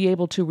to be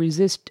able to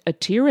resist a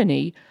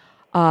tyranny,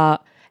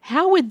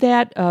 how would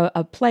that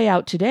play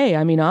out today?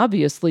 I mean,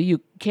 obviously,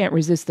 you can't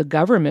resist the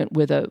government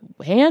with a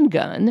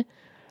handgun.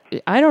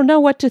 I don't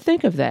know what to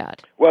think of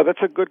that. Well,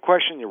 that's a good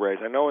question you raise.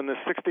 I know in the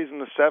 60s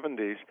and the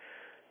 70s,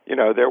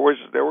 there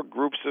were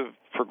groups of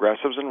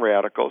progressives and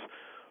radicals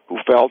who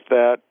felt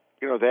that,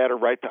 they had a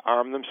right to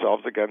arm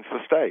themselves against the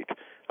state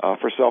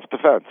for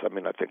self-defense. I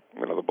mean, I think,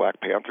 the Black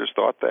Panthers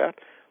thought that,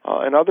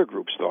 and other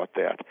groups thought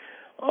that.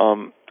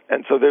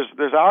 And so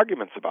there's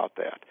arguments about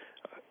that.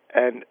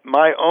 And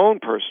my own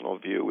personal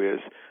view is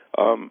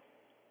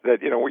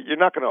that, you're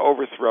not going to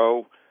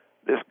overthrow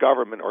this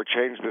government or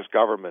change this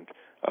government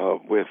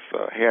with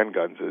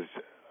handguns,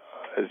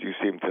 as you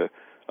seem to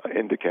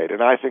indicate.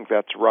 And I think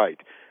that's right.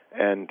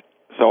 And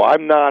so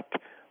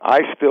I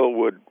still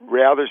would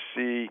rather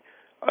see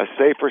a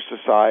safer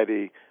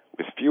society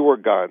with fewer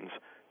guns,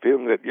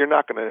 feeling that you're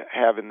not going to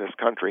have in this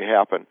country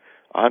happen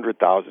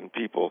 100,000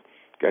 people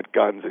get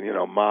guns and,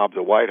 mob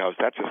the White House.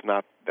 That's just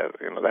not,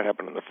 that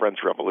happened in the French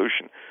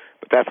Revolution.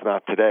 But that's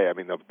not today. I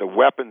mean, the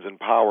weapons and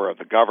power of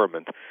the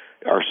government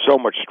are so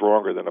much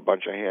stronger than a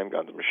bunch of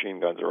handguns,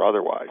 machine guns, or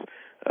otherwise.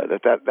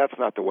 That's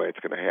not the way it's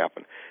going to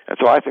happen. And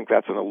so I think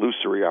that's an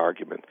illusory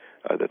argument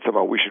that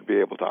somehow we should be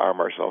able to arm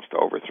ourselves to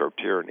overthrow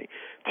tyranny.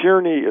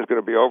 Tyranny is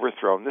going to be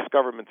overthrown. This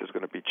government is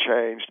going to be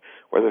changed,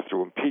 whether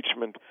through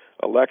impeachment,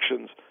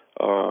 elections,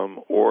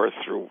 or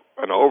through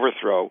an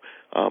overthrow,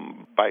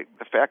 by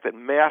the fact that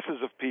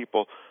masses of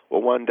people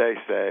will one day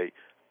say,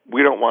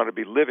 we don't want to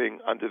be living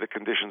under the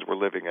conditions we're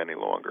living any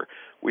longer.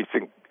 We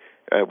think,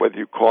 whether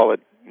you call it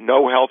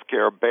no health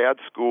care, bad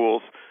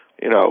schools,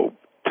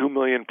 2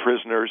 million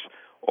prisoners,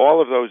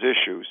 all of those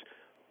issues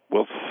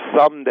will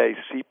someday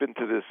seep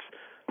into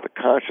the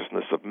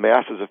consciousness of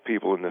masses of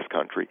people in this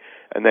country,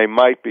 and they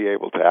might be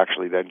able to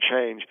actually then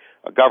change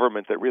a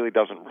government that really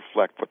doesn't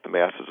reflect what the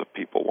masses of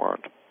people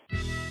want.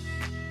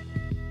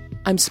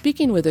 I'm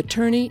speaking with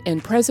attorney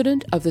and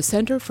president of the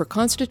Center for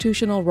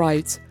Constitutional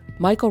Rights,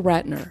 Michael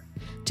Ratner.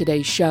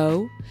 Today's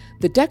show,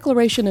 the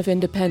Declaration of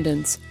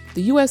Independence,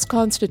 the U.S.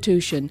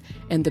 Constitution,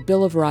 and the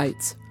Bill of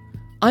Rights.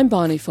 I'm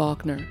Bonnie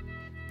Faulkner.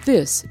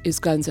 This is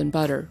Guns and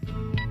Butter.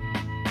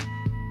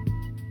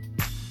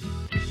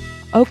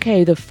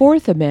 Okay, the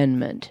Fourth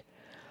Amendment.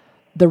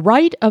 The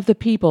right of the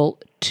people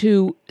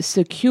to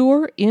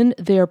secure in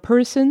their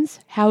persons,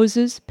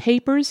 houses,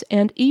 papers,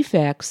 and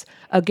effects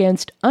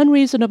against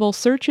unreasonable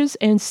searches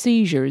and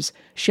seizures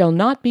shall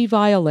not be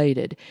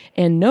violated,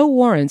 and no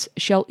warrants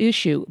shall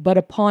issue but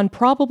upon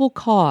probable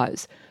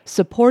cause,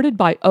 supported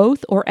by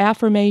oath or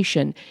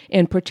affirmation,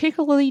 and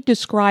particularly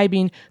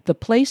describing the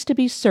place to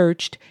be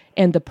searched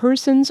and the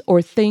persons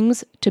or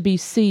things to be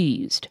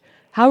seized.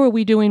 How are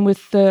we doing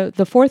with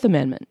the Fourth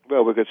Amendment?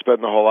 Well, we could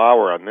spend the whole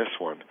hour on this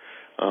one,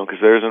 because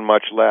there isn't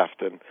much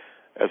left. And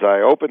as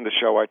I opened the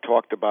show, I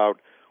talked about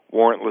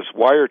warrantless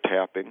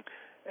wiretapping,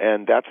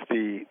 and that's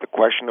the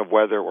question of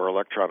whether, or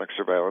electronic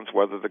surveillance,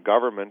 whether the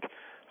government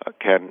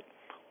can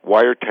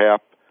wiretap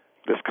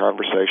this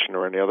conversation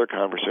or any other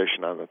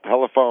conversation on the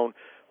telephone,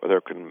 whether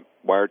it can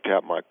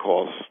wiretap my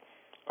calls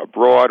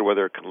abroad,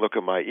 whether it can look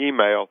at my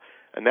email,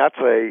 and that's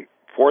a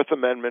Fourth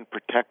Amendment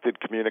protected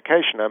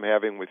communication I'm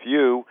having with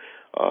you,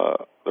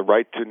 the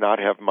right to not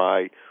have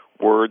my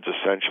words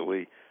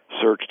essentially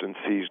searched and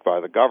seized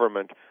by the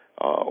government,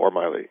 or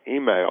my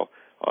email,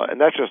 and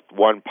that's just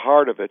one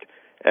part of it.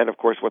 And, of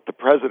course, what the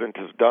president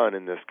has done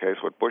in this case,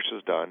 what Bush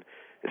has done,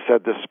 is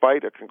said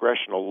despite a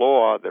congressional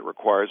law that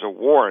requires a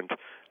warrant,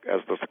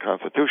 as does the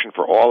Constitution,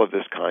 for all of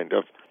this kind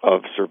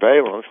of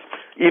surveillance,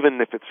 even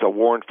if it's a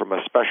warrant from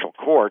a special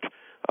court,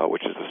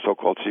 which is the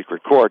so-called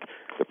secret court,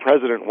 the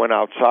president went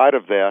outside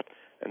of that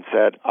and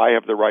said, I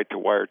have the right to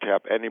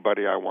wiretap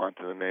anybody I want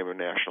in the name of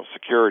national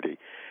security.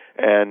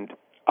 And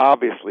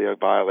obviously a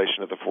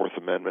violation of the Fourth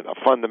Amendment, a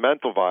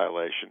fundamental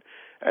violation,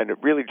 and it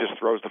really just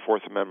throws the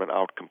Fourth Amendment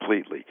out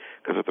completely.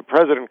 Because if the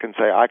president can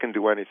say, I can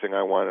do anything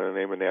I want in the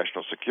name of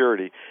national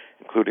security,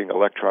 including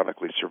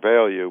electronically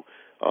surveil you,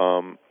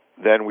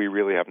 then we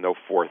really have no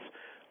Fourth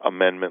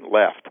Amendment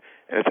left.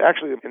 And it's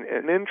actually, in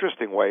an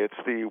interesting way,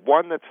 it's the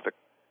one that's the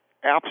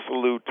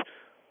absolute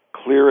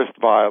clearest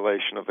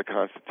violation of the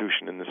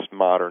Constitution in this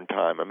modern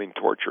time. I mean,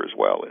 torture as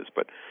well is,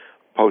 but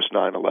post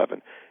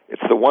 9/11.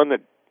 It's the one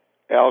that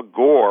Al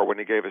Gore, when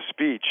he gave a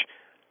speech,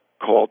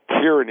 called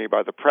tyranny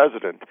by the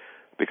president,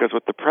 because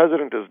what the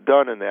president has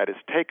done in that is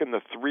taken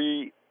the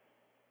three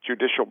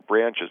judicial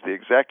branches, the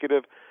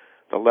executive,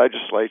 the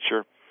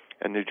legislature,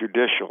 and the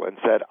judicial, and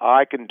said,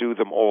 I can do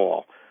them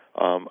all.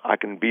 I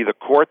can be the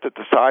court that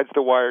decides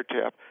the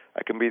wiretap.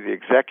 I can be the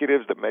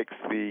executive that makes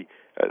the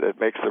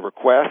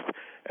request,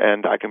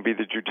 and I can be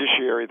the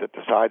judiciary that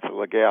decides the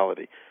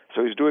legality.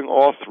 So he's doing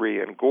all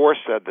three, and Gore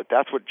said that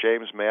that's what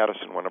James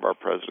Madison, one of our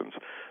presidents,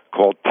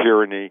 called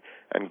tyranny,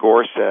 and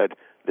Gore said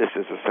this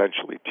is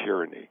essentially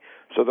tyranny.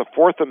 So the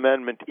Fourth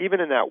Amendment, even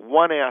in that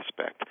one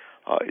aspect,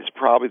 is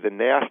probably the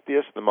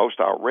nastiest, the most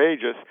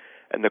outrageous,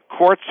 and the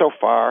court so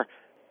far,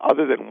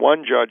 other than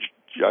one Judge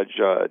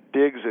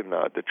Diggs in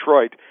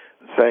Detroit,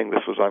 saying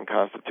this was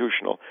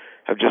unconstitutional,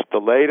 have just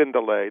delayed and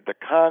delayed. The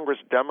Congress,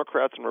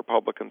 Democrats and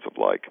Republicans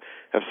alike,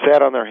 have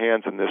sat on their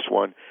hands in this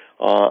one,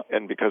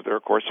 and because they're,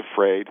 of course,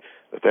 afraid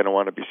that they don't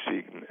want to be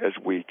seen as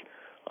weak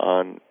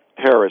on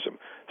terrorism.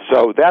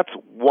 So that's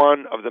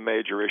one of the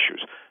major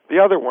issues. The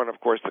other one, of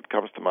course, that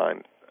comes to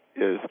mind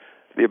is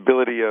the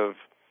ability of,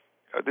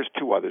 there's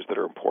two others that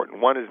are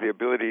important. One is the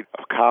ability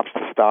of cops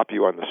to stop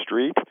you on the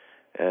street,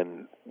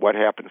 and what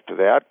happens to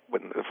that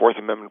when the Fourth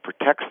Amendment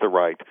protects the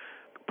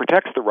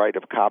right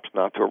of cops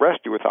not to arrest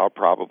you without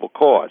probable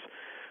cause.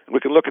 And we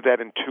can look at that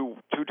in two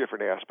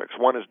different aspects.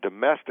 One is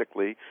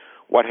domestically,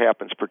 what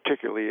happens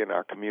particularly in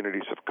our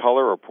communities of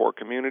color or poor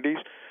communities,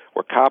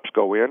 where cops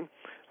go in,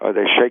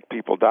 they shake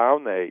people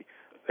down, they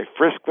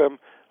frisk them,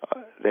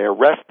 they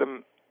arrest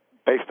them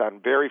based on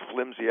very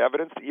flimsy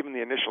evidence. Even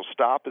the initial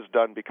stop is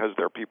done because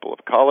they're people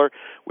of color.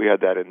 We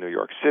had that in New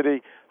York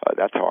City.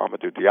 That's how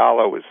Amadou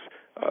Diallo was,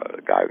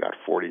 the guy who got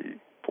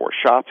 44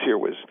 shots here,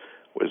 was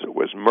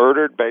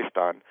murdered based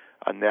on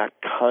that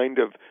kind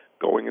of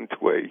going into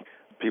a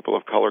people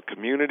of color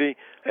community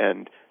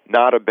and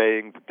not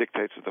obeying the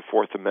dictates of the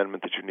Fourth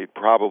Amendment that you need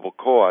probable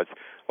cause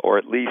or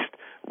at least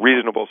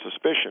reasonable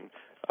suspicion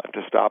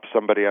to stop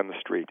somebody on the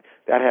street.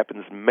 That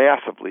happens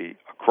massively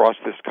across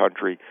this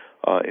country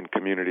in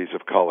communities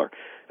of color.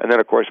 And then,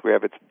 of course, we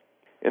have its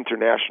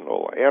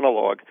international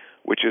analog,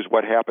 which is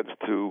what happens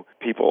to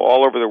people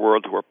all over the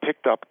world who are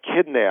picked up,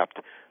 kidnapped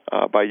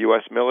by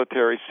U.S.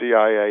 military,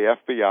 CIA,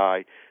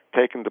 FBI,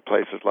 taken to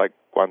places like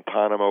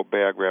Guantanamo,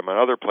 Bagram, and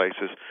other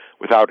places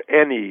without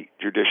any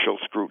judicial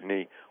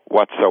scrutiny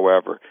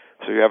whatsoever.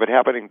 So you have it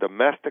happening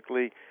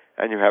domestically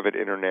and you have it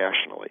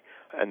internationally.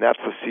 And that's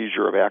the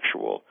seizure of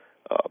actual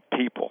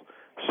people.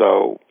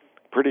 So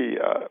pretty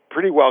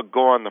well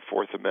gone, the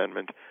Fourth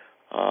Amendment.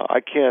 I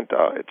can't.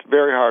 It's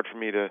very hard for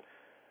me to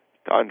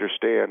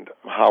understand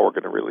how we're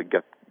going to really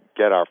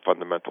get our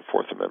fundamental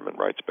Fourth Amendment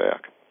rights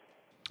back.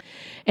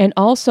 And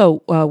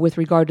also, with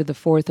regard to the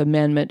Fourth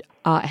Amendment,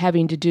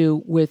 having to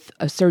do with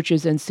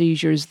searches and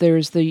seizures,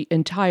 there's the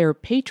entire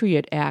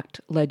Patriot Act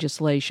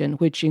legislation,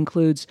 which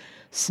includes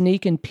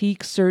sneak and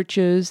peek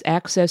searches,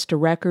 access to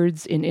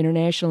records in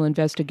international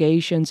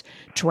investigations,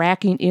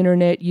 tracking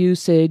Internet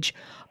usage,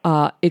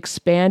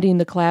 expanding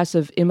the class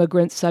of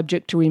immigrants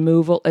subject to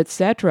removal,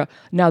 etc.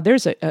 Now,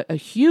 there's a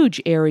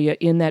huge area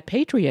in that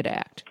Patriot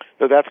Act.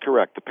 No, that's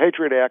correct. The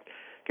Patriot Act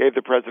gave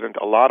the president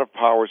a lot of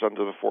powers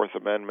under the Fourth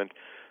Amendment,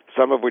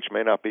 some of which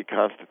may not be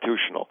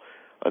constitutional,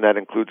 and that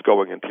includes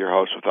going into your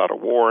house without a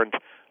warrant,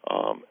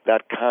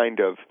 that kind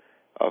of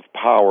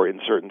power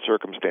in certain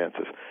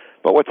circumstances.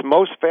 But what's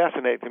most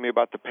fascinating to me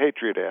about the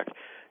Patriot Act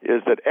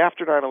is that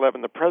after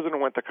 9/11, the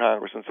president went to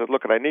Congress and said,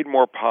 look, I need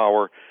more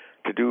power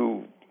to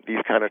do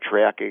these kind of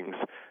trackings,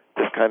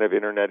 this kind of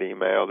Internet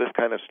email, this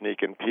kind of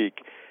sneak and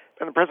peek.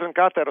 And the president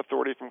got that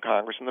authority from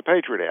Congress in the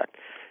Patriot Act.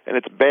 And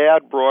it's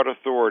bad, broad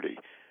authority.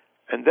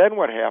 And then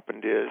what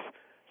happened is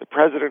the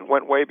president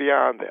went way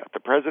beyond that. The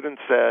president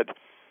said,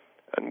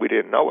 and we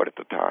didn't know it at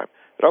the time,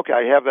 that, okay,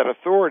 I have that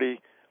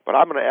authority, but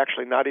I'm going to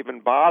actually not even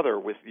bother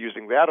with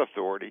using that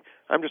authority.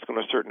 I'm just going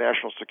to assert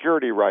national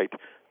security right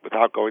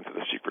without going to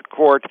the secret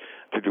court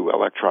to do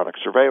electronic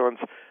surveillance.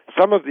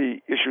 Some of the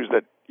issues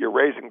that you're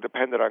raising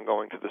depended on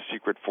going to the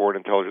secret foreign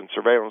intelligence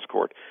surveillance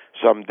court.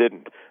 Some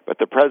didn't. But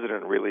the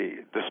president really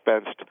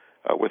dispensed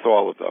with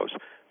all of those.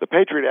 The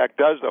Patriot Act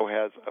does, though,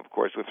 has, of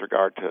course, with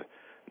regard to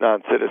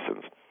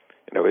non-citizens,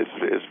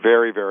 is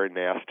very, very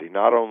nasty,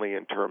 not only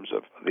in terms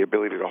of the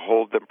ability to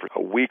hold them for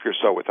a week or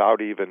so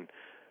without even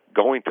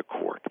going to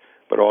court,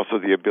 but also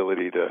the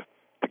ability to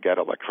get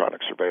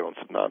electronic surveillance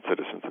of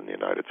non-citizens in the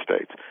United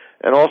States.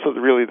 And also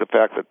really the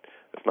fact that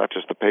it's not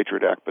just the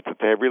Patriot Act, but that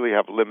they really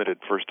have limited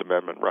First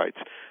Amendment rights.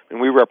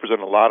 And we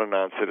represent a lot of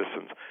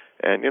non-citizens,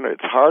 and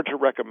it's hard to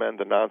recommend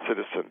a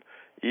non-citizen,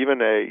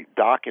 even a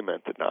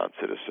documented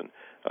non-citizen,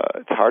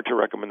 it's hard to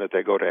recommend that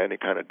they go to any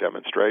kind of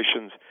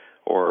demonstrations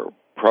or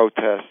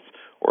protests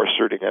or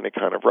asserting any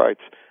kind of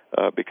rights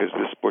because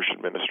this Bush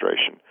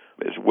administration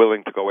is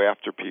willing to go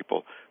after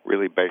people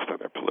really based on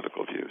their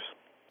political views.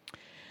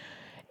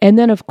 And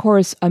then, of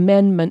course,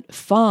 Amendment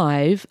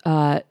 5,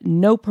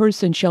 no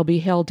person shall be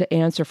held to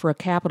answer for a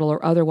capital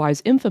or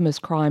otherwise infamous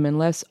crime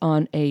unless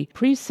on a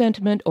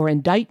presentment or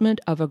indictment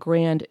of a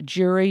grand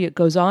jury. It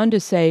goes on to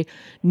say,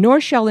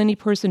 nor shall any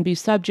person be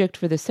subject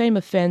for the same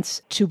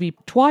offense to be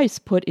twice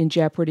put in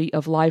jeopardy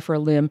of life or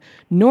limb,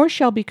 nor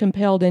shall be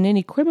compelled in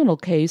any criminal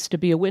case to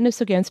be a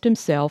witness against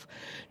himself,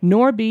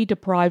 nor be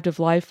deprived of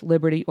life,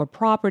 liberty, or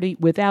property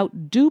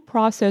without due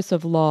process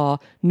of law,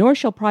 nor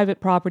shall private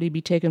property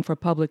be taken for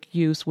public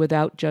use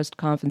without just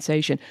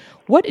compensation.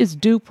 What is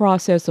due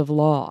process of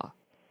law?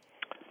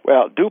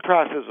 Well, due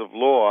process of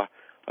law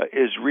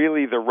is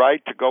really the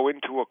right to go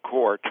into a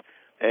court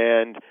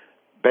and,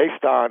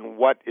 based on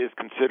what is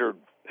considered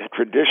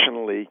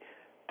traditionally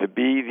to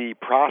be the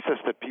process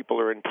that people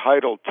are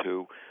entitled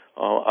to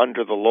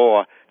under the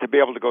law, to be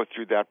able to go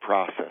through that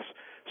process.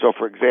 So,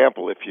 for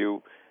example, if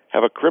you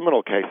have a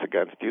criminal case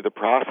against you, the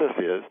process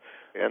is,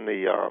 and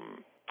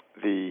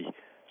the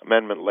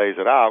amendment lays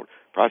it out,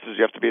 process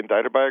you have to be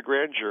indicted by a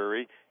grand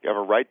jury, you have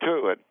a right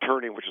to an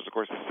attorney, which is, of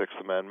course, the Sixth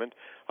Amendment,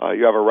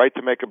 you have a right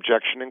to make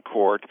objection in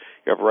court,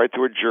 you have a right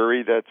to a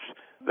jury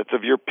that's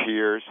of your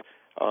peers.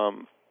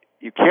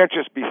 You can't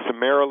just be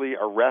summarily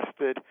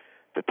arrested,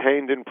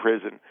 detained in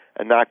prison,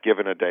 and not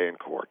given a day in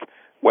court.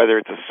 Whether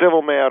it's a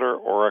civil matter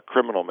or a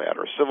criminal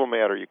matter. A civil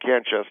matter, you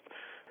can't just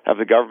have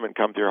the government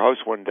come to your house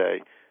one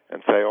day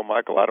and say, "Oh,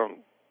 Michael, I don't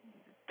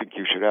think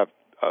you should have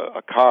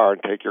a car,"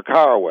 and take your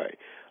car away.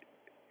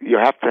 You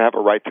have to have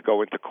a right to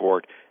go into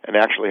court and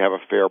actually have a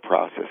fair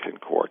process in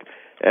court.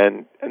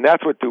 And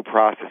that's what due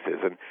process is.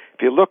 And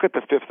if you look at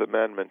the Fifth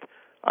Amendment,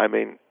 I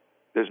mean,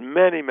 there's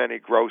many, many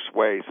gross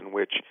ways in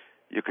which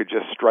you could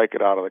just strike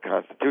it out of the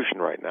Constitution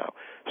right now.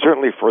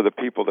 Certainly for the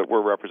people that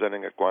we're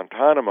representing at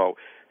Guantanamo,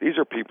 these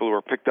are people who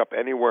are picked up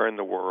anywhere in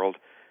the world,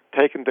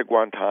 taken to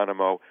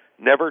Guantanamo,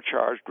 never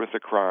charged with a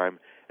crime,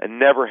 and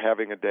never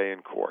having a day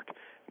in court.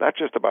 Not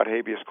just about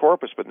habeas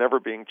corpus, but never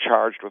being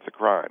charged with a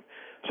crime.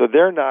 So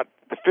they're not,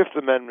 the Fifth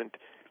Amendment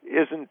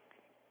isn't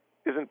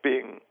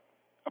being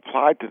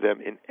applied to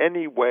them in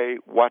any way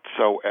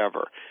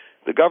whatsoever.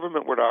 The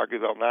government would argue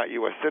they're not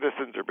U.S.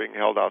 citizens, are being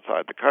held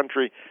outside the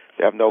country,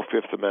 they have no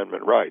Fifth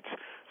Amendment rights.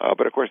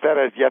 But of course that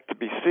has yet to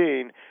be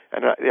seen,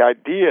 and the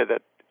idea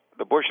that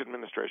the Bush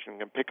administration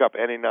can pick up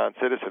any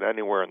non-citizen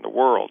anywhere in the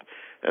world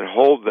and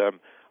hold them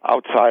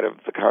outside of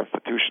the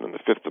Constitution and the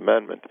Fifth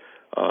Amendment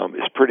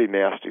is pretty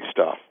nasty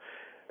stuff.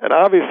 And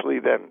obviously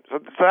then, so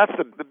that's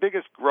the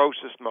biggest,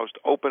 grossest, most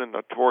open and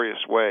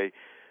notorious way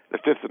the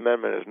Fifth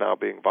Amendment is now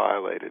being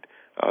violated.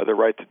 The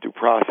right to due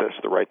process,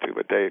 the right to have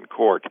a day in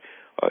court,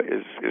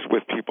 is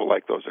with people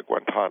like those at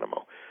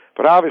Guantanamo.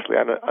 But obviously,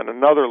 on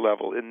another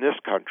level, in this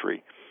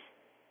country,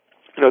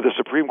 the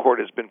Supreme Court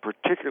has been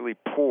particularly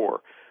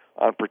poor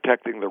on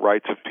protecting the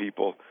rights of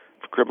people,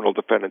 criminal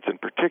defendants in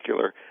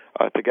particular,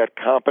 to get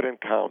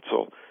competent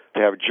counsel,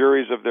 to have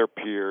juries of their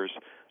peers.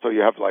 So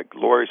you have like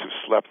lawyers who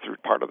slept through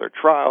part of their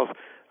trials,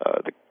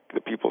 the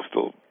people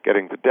still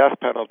getting the death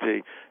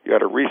penalty. You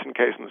had a recent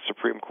case in the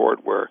Supreme Court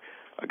where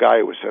a guy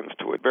who was sentenced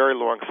to a very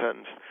long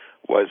sentence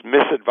was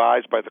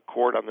misadvised by the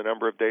court on the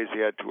number of days he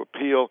had to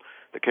appeal.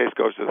 The case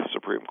goes to the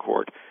Supreme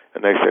Court,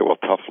 and they say, well,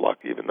 tough luck,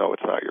 even though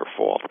it's not your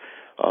fault.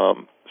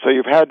 So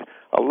you've had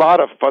a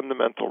lot of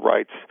fundamental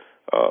rights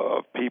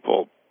of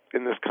people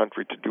in this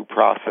country to due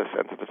process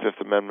and to the Fifth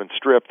Amendment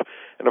stripped.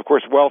 And, of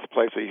course, wealth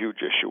plays a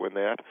huge issue in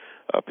that.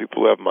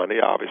 People who have money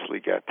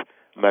obviously get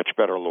much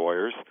better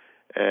lawyers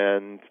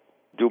and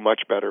do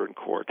much better in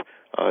court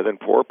than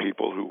poor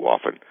people who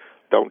often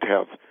don't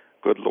have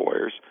good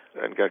lawyers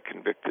and get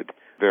convicted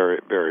very,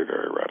 very,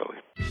 very readily.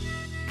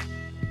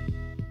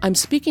 I'm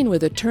speaking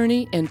with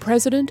attorney and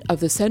president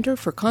of the Center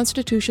for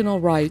Constitutional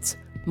Rights,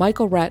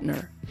 Michael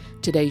Ratner.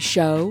 Today's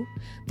show,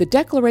 the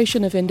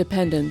Declaration of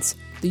Independence,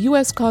 the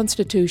U.S.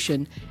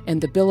 Constitution,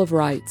 and the Bill of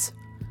Rights.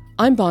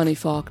 I'm Bonnie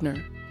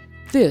Faulkner.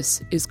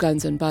 This is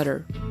Guns and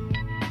Butter.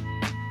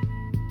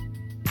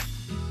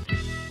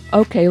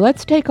 Okay,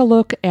 let's take a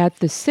look at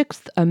the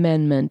Sixth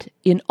Amendment.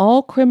 In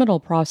all criminal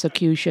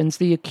prosecutions,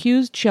 the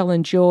accused shall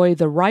enjoy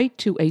the right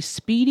to a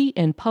speedy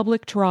and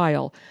public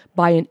trial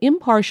by an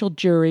impartial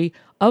jury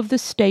of the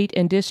state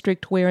and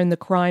district wherein the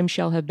crime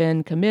shall have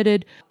been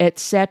committed,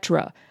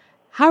 etc.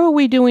 How are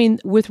we doing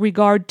with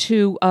regard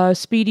to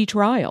speedy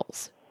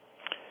trials?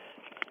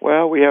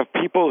 Well, we have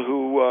people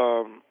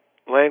who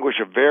languish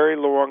a very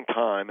long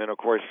time, and of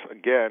course,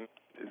 again,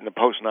 in the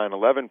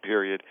post-9/11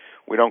 period,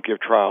 we don't give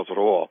trials at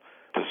all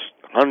to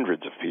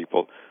hundreds of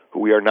people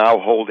who we are now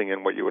holding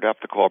in what you would have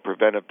to call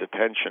preventive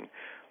detention,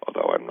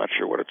 although I'm not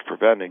sure what it's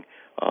preventing,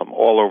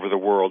 all over the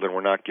world, and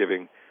we're not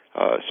giving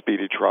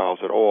speedy trials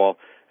at all,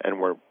 and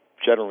we're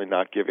generally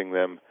not giving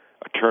them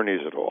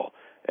attorneys at all.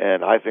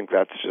 And I think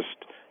that's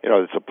just,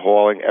 it's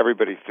appalling.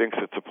 Everybody thinks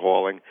it's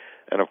appalling.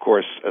 And, of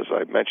course, as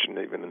I mentioned,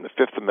 even in the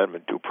Fifth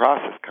Amendment due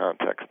process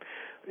context,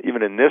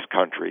 even in this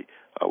country,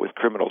 with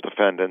criminal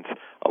defendants,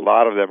 a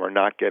lot of them are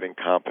not getting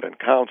competent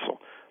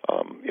counsel.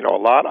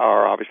 A lot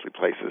are obviously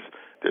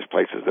there's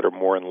places that are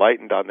more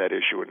enlightened on that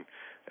issue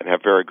and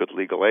have very good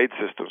legal aid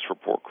systems for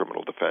poor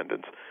criminal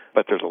defendants.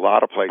 But there's a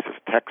lot of places,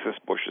 Texas,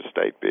 Bush's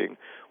state being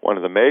one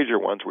of the major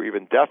ones, where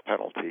even death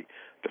penalty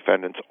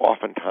defendants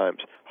oftentimes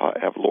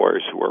have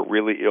lawyers who are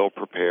really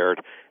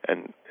ill-prepared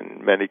and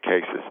in many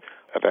cases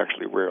have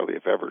actually rarely,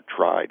 if ever,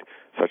 tried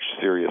such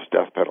serious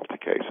death penalty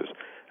cases.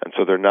 And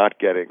so they're not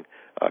getting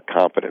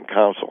competent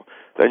counsel.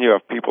 Then you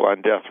have people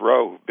on death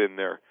row who've been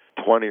there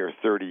 20 or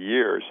 30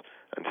 years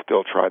and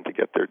still trying to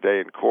get their day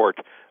in court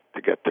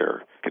to get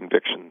their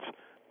convictions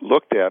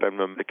looked at. And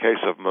in the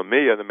case of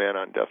Mamiya, the man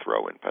on death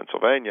row in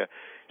Pennsylvania,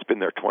 he's been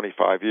there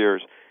 25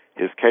 years.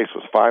 His case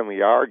was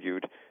finally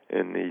argued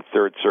in the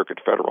Third Circuit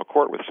Federal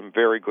Court with some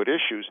very good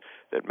issues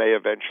that may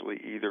eventually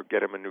either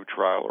get him a new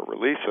trial or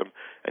release him,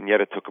 and yet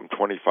it took him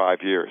 25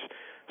 years.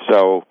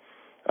 So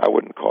I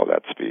wouldn't call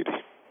that speedy.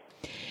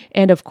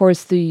 And, of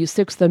course, the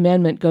Sixth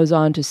Amendment goes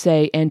on to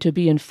say, and to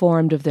be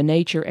informed of the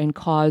nature and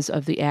cause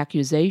of the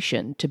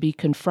accusation, to be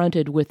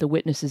confronted with the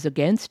witnesses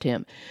against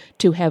him,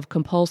 to have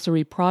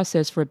compulsory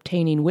process for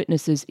obtaining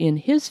witnesses in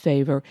his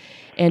favor,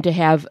 and to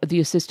have the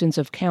assistance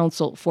of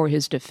counsel for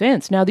his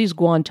defense. Now, these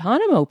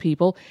Guantanamo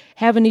people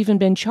haven't even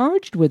been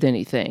charged with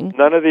anything.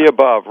 None of the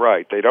above,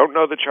 right. They don't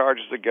know the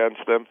charges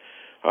against them.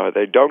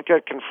 They don't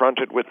get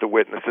confronted with the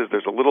witnesses.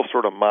 There's a little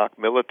sort of mock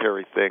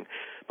military thing,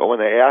 but when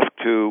they ask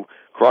to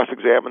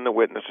cross-examine the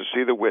witness or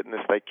see the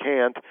witness, they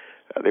can't.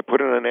 They put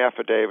in an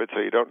affidavit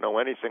so you don't know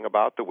anything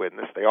about the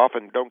witness. They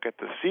often don't get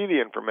to see the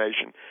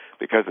information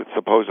because it's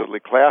supposedly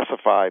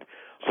classified.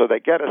 So they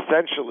get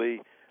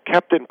essentially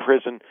kept in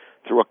prison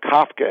through a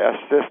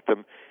Kafkaesque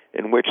system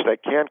in which they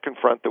can't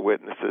confront the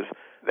witnesses,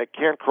 they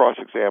can't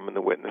cross-examine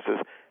the witnesses,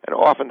 and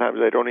oftentimes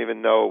they don't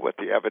even know what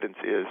the evidence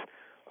is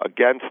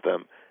against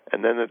them.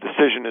 And then the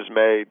decision is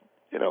made,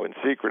 in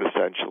secret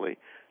essentially,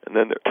 and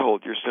then they're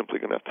told you're simply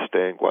going to have to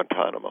stay in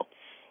Guantanamo.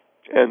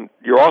 And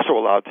you're also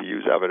allowed to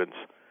use evidence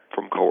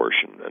from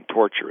coercion and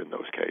torture in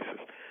those cases.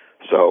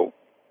 So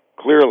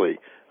clearly,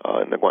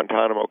 in the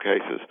Guantanamo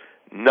cases,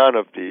 none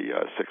of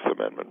the Sixth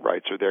Amendment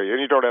rights are there, and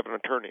you don't have an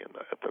attorney in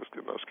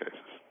those cases.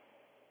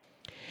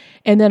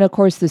 And then, of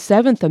course, the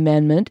Seventh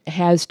Amendment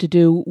has to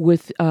do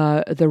with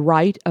the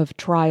right of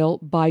trial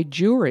by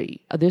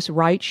jury. This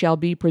right shall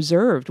be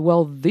preserved.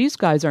 Well, these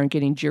guys aren't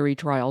getting jury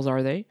trials,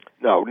 are they?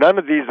 No, none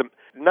of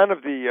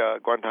the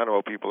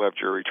Guantanamo people have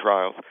jury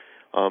trials.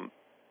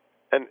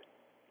 And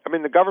I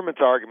mean, the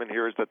government's argument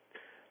here is that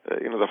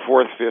the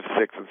Fourth, Fifth,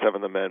 Sixth, and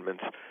Seventh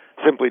Amendments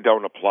simply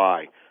don't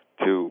apply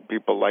to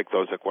people like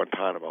those at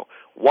Guantanamo.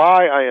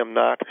 Why, I am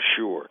not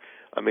sure.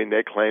 I mean,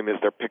 they claim is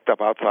they're picked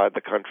up outside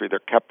the country, they're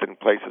kept in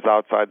places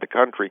outside the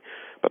country.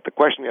 But the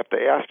question you have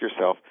to ask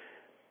yourself,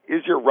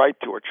 is your right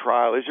to a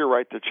trial, is your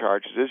right to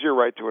charges, is your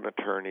right to an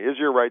attorney, is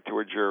your right to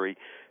a jury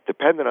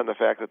dependent on the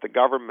fact that the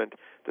government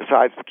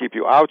decides to keep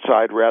you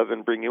outside rather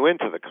than bring you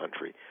into the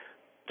country?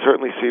 It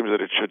certainly seems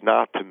that it should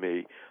not to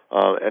me,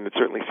 and it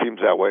certainly seems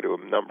that way to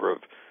a number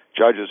of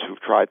judges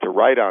who've tried to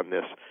write on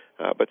this.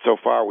 But so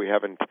far we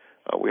haven't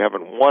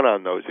won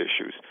on those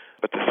issues.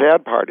 But the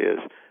sad part is,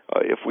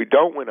 if we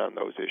don't win on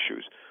those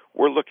issues,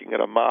 we're looking at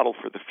a model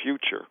for the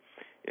future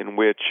in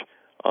which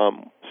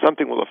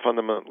something will have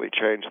fundamentally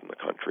changed in the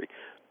country.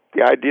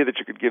 The idea that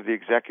you could give the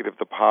executive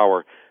the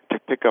power to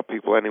pick up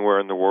people anywhere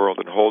in the world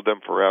and hold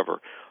them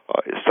forever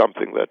is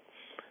something that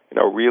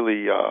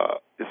really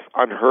is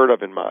unheard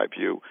of in my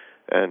view.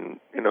 And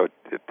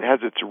it has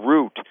its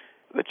root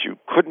that you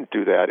couldn't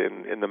do that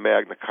in the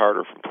Magna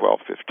Carta from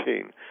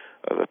 1215.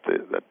 That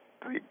the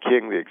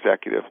king, the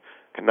executive,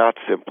 cannot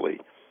simply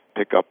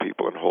pick up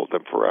people and hold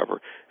them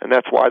forever. And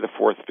that's why the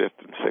Fourth, Fifth,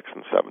 and Sixth,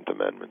 and Seventh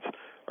Amendments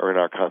are in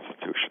our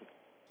Constitution.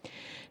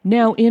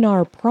 Now, in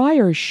our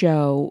prior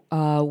show,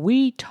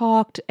 we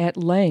talked at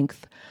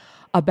length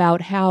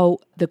about how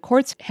the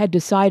courts had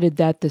decided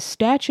that the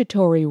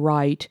statutory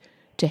right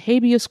to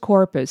habeas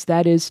corpus,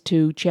 that is,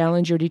 to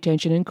challenge your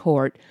detention in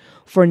court,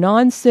 for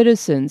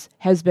non-citizens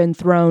has been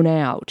thrown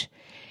out.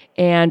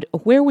 And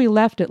where we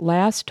left it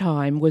last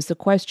time was the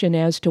question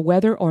as to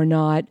whether or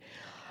not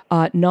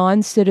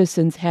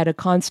non-citizens had a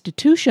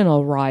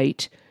constitutional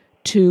right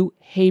to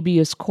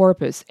habeas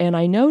corpus. And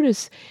I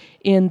notice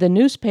in the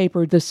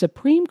newspaper, the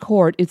Supreme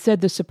Court, it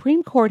said the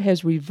Supreme Court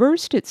has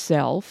reversed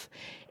itself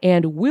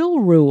and will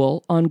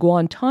rule on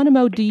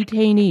Guantanamo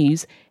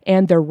detainees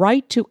and their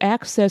right to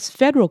access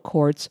federal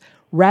courts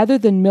rather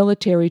than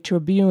military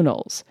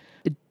tribunals.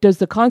 Does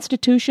the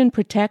Constitution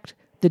protect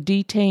the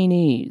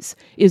detainees?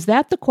 Is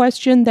that the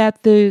question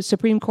that the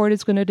Supreme Court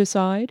is going to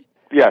decide?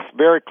 Yes,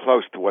 very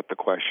close to what the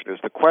question is.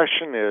 The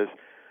question is,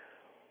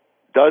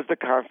 does the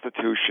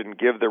Constitution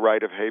give the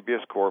right of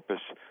habeas corpus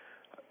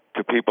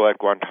to people at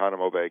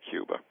Guantanamo Bay,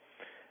 Cuba?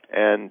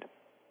 And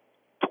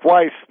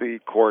twice the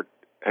court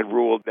had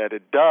ruled that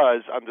it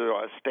does under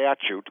a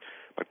statute,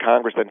 but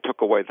Congress then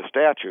took away the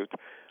statute,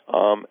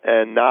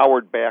 and now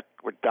we're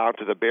down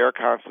to the bare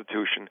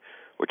Constitution,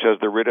 which says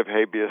the writ of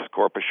habeas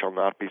corpus shall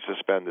not be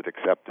suspended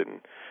except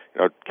in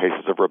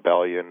cases of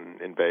rebellion,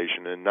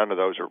 invasion, and none of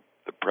those are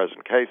the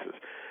present cases.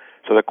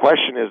 So the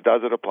question is,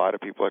 does it apply to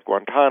people at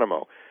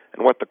Guantanamo?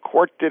 And what the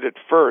court did at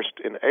first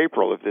in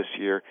April of this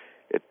year,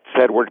 it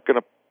said we're going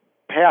to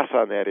pass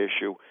on that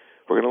issue.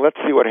 We're going to let's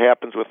see what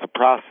happens with the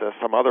process,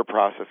 some other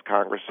process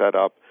Congress set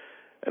up,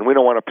 and we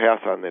don't want to pass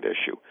on that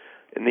issue.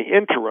 In the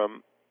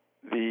interim,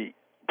 the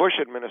Bush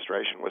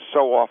administration was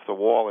so off the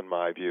wall, in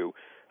my view,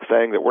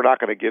 saying that we're not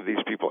going to give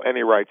these people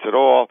any rights at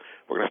all,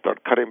 we're going to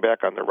start cutting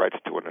back on their rights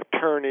to an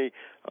attorney,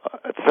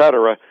 et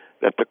cetera,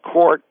 that the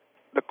court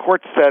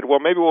said, well,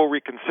 maybe we'll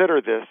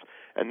reconsider this,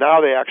 and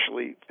now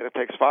it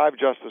takes 5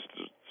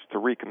 justices to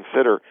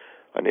reconsider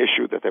an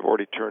issue that they've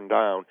already turned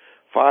down.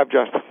 5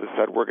 justices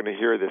said, we're going to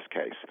hear this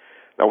case.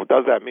 Now,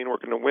 does that mean we're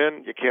going to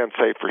win? You can't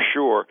say for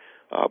sure,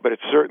 but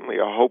it's certainly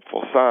a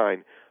hopeful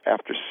sign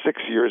after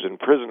 6 years in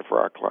prison for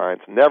our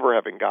clients, never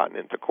having gotten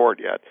into court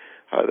yet,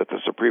 that the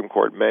Supreme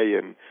Court may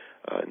in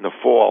the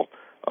fall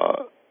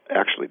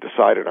actually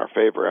decide in our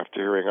favor after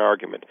hearing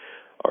argument,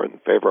 or in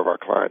favor of our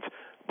clients.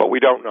 But we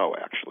don't know,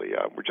 actually.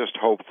 We're just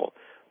hopeful.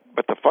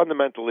 But the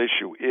fundamental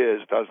issue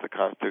is, does the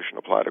Constitution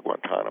apply to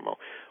Guantanamo?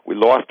 We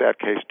lost that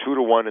case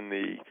 2-1 in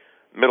the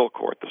middle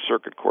court, the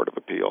Circuit Court of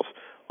Appeals,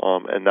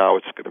 and now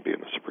it's going to be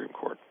in the Supreme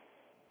Court.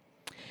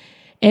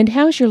 And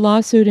how's your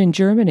lawsuit in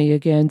Germany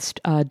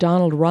against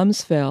Donald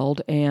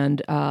Rumsfeld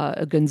and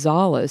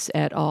Gonzalez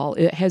et al.?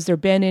 Has there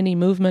been any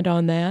movement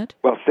on that?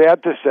 Well,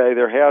 sad to say,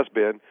 there has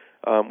been.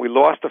 We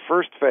lost the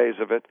first phase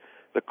of it.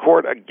 The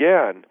court,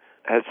 again,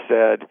 has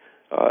said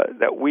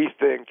that we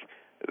think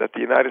that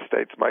the United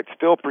States might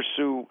still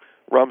pursue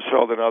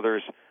Rumsfeld and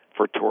others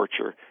for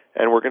torture,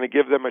 and we're going to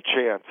give them a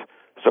chance.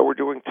 So we're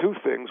doing two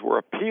things. We're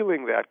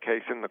appealing that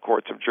case in the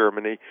courts of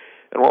Germany,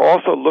 and we're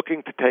also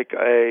looking to take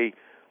an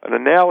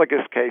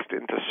analogous case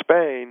into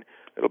Spain.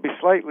 It'll be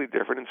slightly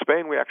different. In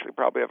Spain, we actually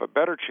probably have a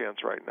better chance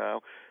right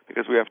now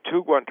because we have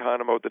 2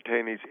 Guantanamo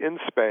detainees in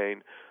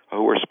Spain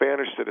who were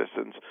Spanish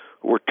citizens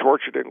who were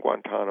tortured in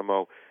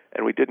Guantanamo,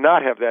 and we did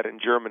not have that in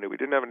Germany. We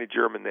didn't have any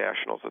German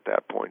nationals at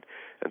that point.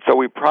 And so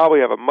we probably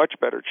have a much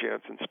better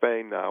chance in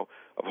Spain now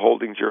of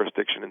holding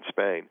jurisdiction in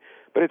Spain.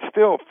 But it's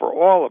still, for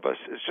all of us,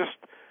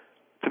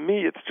 to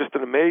me, it's just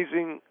an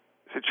amazing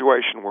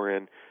situation we're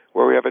in,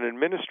 where we have an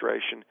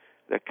administration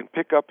that can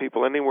pick up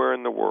people anywhere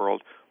in the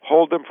world,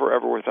 hold them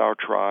forever without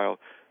trial,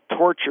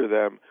 torture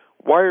them,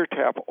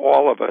 wiretap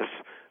all of us,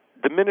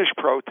 diminish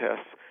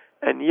protests,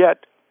 and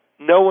yet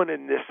no one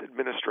in this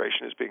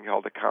administration is being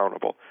held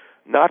accountable,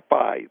 not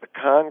by the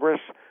Congress,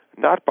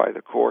 not by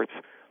the courts,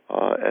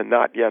 and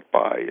not yet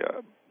by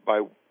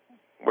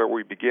where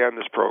we began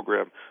this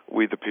program,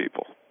 we the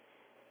people.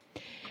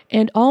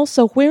 And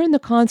also, where in the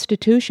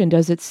Constitution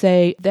does it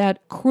say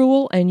that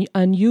cruel and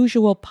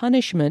unusual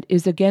punishment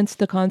is against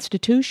the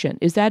Constitution?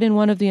 Is that in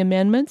one of the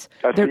amendments?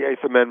 That's the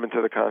 8th Amendment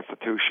to the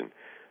Constitution.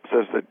 It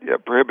says that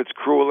it prohibits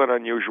cruel and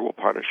unusual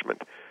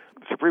punishment.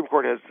 The Supreme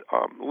Court has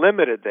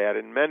limited that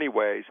in many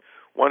ways,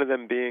 one of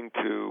them being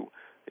to,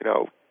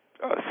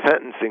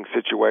 sentencing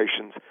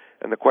situations.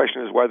 And the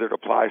question is whether it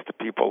applies to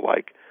people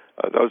like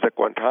those at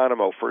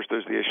Guantanamo. First,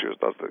 there's the issue of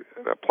does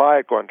it apply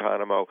at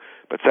Guantanamo,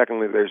 but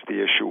secondly, there's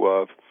the issue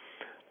of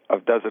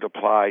does it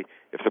apply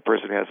if the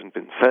person hasn't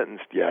been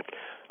sentenced yet.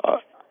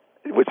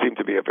 It would seem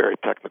to be a very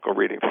technical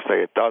reading to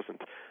say it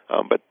doesn't.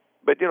 But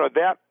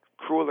that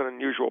cruel and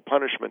unusual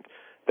punishment,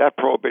 that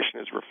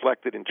prohibition is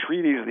reflected in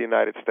treaties the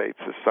United States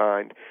has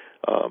signed,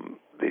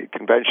 the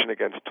Convention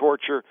Against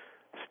Torture,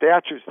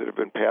 statutes that have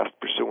been passed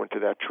pursuant to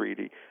that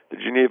treaty, the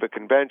Geneva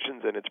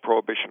Conventions and its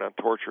prohibition on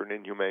torture and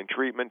inhumane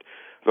treatment.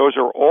 Those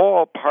are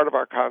all part of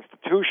our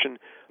Constitution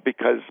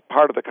because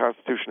part of the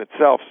Constitution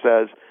itself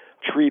says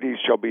treaties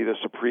shall be the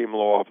supreme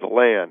law of the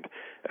land.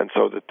 And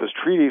so that those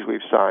treaties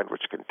we've signed,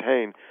 which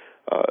contain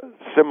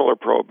similar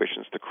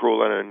prohibitions to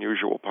cruel and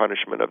unusual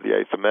punishment of the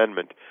 8th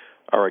Amendment,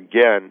 are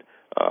again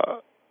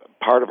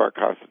part of our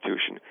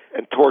Constitution.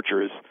 And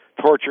torture,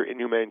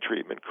 inhumane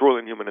treatment, cruel,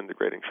 inhuman, and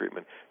degrading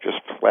treatment, just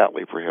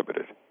flatly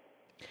prohibited.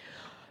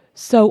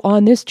 So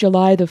on this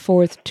July the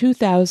 4th,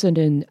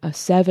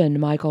 2007,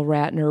 Michael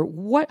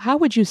Ratner, how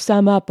would you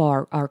sum up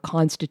our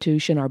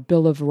Constitution, our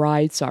Bill of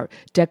Rights, our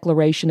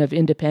Declaration of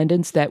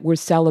Independence that we're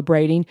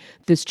celebrating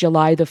this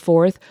July the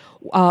 4th?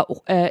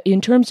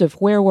 In terms of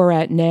where we're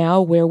at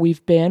now, where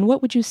we've been,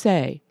 what would you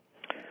say?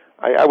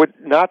 I would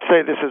not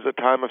say this is a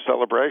time of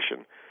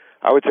celebration.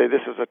 I would say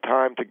this is a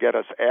time to get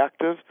us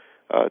active,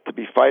 to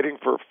be fighting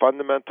for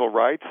fundamental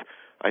rights.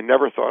 I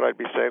never thought I'd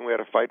be saying we had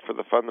to fight for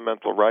the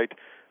fundamental right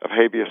of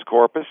habeas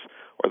corpus,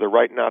 or the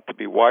right not to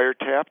be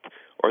wiretapped,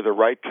 or the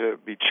right to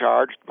be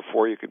charged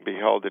before you can be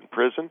held in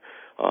prison.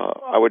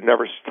 I would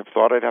never have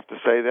thought I'd have to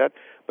say that,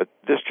 but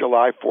this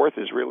July 4th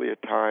is really a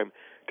time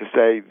to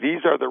say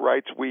these are the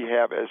rights we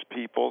have as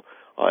people,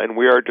 and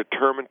we are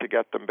determined to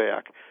get them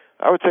back.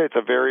 I would say it's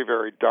a very,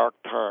 very dark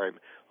time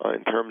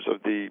in terms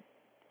of the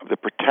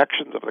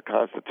protections of the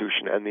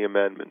Constitution and the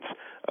amendments,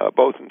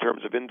 both in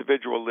terms of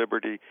individual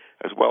liberty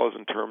as well as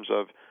in terms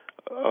of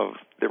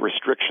the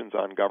restrictions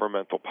on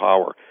governmental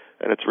power.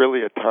 And it's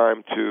really a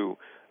time to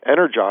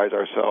energize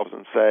ourselves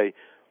and say,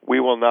 we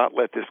will not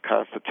let this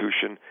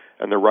Constitution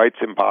and the rights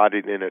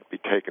embodied in it be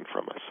taken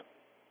from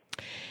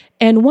us.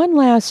 And one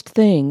last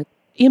thing.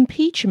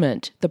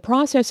 Impeachment, the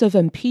process of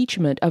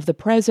impeachment of the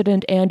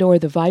president and or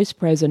the vice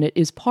president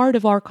is part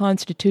of our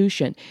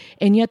Constitution,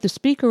 and yet the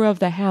Speaker of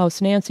the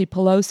House, Nancy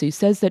Pelosi,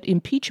 says that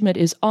impeachment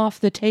is off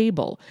the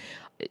table.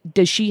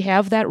 Does she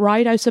have that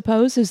right, I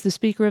suppose, as the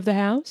Speaker of the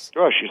House?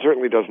 Well, she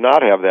certainly does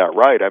not have that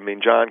right. I mean,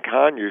 John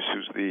Conyers,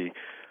 who's the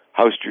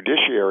House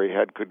Judiciary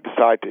Head, could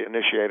decide to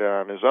initiate it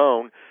on his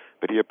own,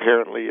 but he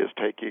apparently is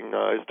taking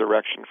his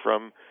direction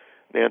from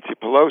Nancy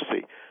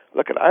Pelosi.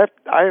 Look,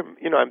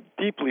 I'm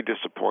deeply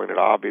disappointed,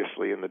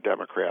 obviously, in the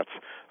Democrats.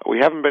 We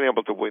haven't been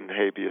able to win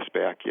habeas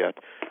back yet.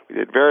 We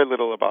did very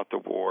little about the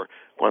war.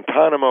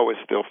 Guantanamo is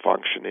still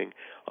functioning,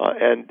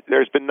 and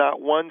there's been not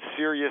one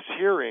serious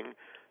hearing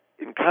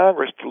in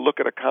Congress to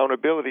look at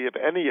accountability of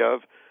any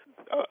of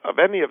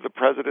the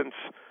president's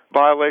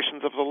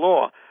violations of the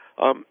law.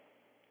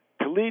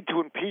 To lead to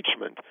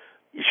impeachment,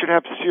 you should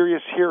have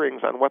serious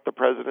hearings on what the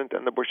president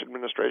and the Bush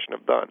administration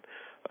have done.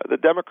 The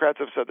Democrats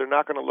have said they're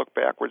not going to look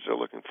backwards, they're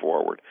looking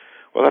forward.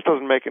 Well, that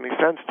doesn't make any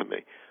sense to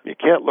me. You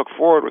can't look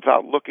forward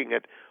without looking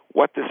at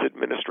what this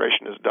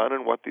administration has done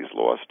and what these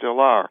laws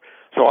still are.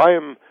 So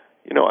I'm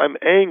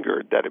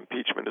angered that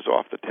impeachment is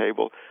off the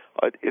table.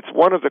 It's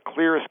one of the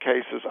clearest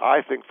cases,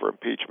 I think, for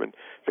impeachment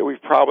that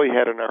we've probably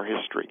had in our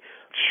history.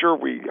 Sure,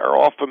 we are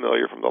all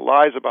familiar from the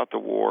lies about the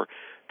war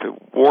to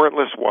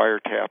warrantless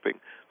wiretapping,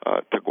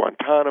 to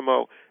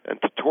Guantanamo,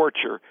 and to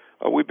torture.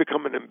 We've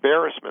become an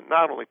embarrassment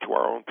not only to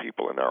our own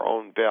people and our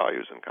own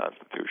values and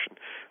Constitution,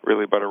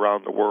 really, but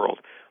around the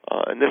world.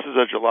 And this is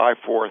a July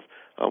 4th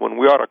when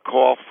we ought to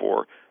call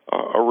for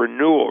a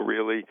renewal,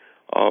 really,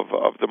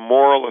 of the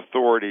moral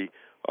authority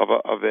of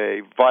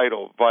a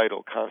vital,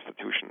 vital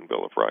Constitution and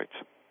Bill of Rights.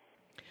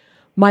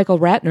 Michael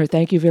Ratner,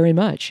 thank you very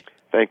much.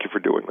 Thank you for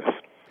doing this.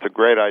 It's a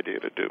great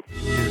idea to do.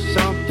 There's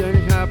something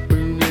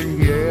happening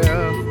here.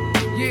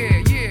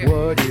 Yeah.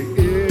 What it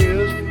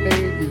is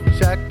ain't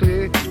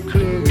exactly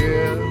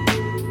clear.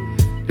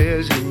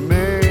 There's a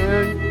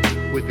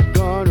man with a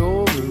gun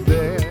over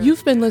there.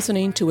 You've been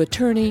listening to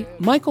attorney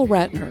Michael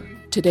Ratner.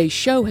 Today's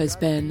show has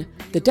been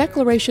The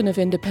Declaration of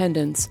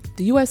Independence,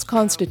 the U.S.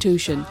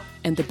 Constitution,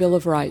 and the Bill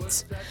of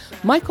Rights.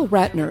 Michael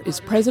Ratner is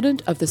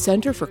president of the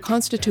Center for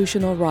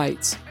Constitutional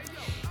Rights.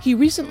 He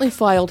recently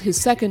filed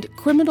his second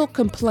criminal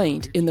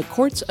complaint in the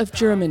courts of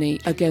Germany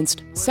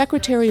against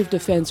Secretary of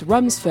Defense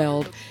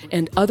Rumsfeld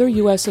and other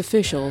U.S.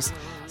 officials,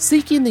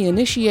 seeking the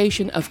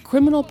initiation of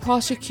criminal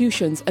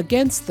prosecutions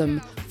against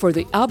them for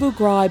the Abu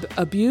Ghraib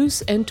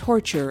abuse and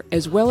torture,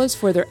 as well as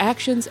for their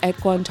actions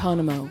at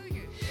Guantanamo.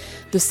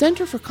 The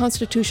Center for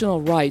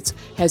Constitutional Rights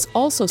has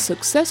also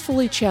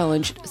successfully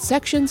challenged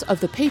sections of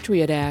the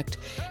Patriot Act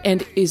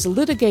and is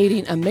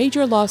litigating a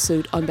major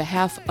lawsuit on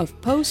behalf of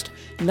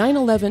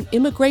post-9/11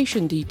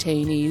 immigration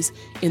detainees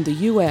in the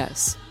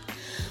U.S.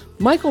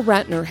 Michael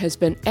Ratner has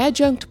been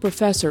adjunct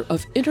professor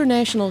of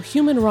international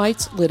human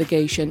rights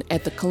litigation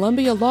at the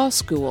Columbia Law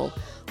School,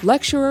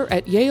 lecturer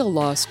at Yale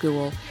Law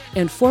School,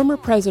 and former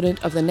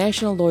president of the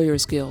National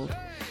Lawyers Guild.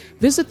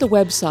 Visit the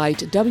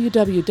website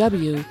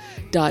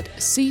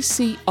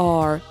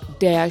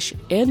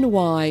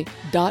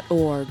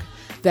www.ccr-ny.org.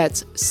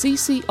 That's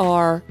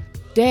ccr-ny.org.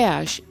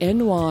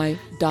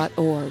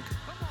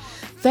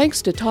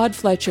 Thanks to Todd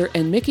Fletcher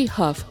and Mickey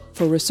Huff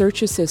for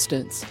research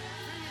assistance.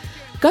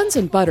 Guns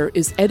and Butter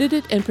is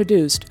edited and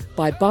produced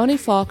by Bonnie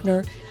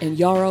Faulkner and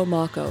Yarrow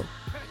Mako.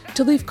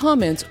 To leave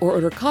comments or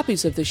order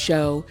copies of the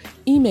show,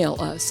 email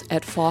us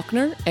at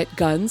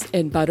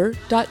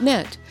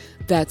faulkner@gunsandbutter.net.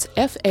 That's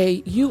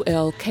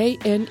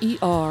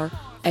FAULKNER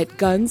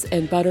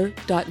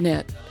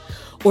 @gunsandbutter.net.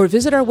 Or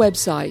visit our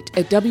website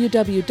at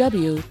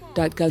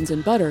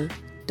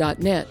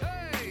www.gunsandbutter.net.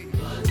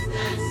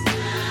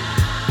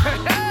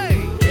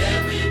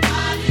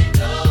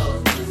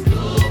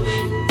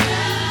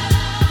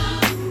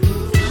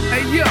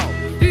 Hey yo,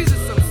 these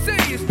are some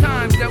serious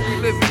times that we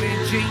living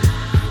in, G.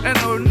 And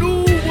a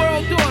new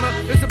world order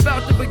is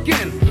about to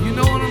begin. You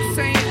know what I'm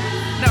saying?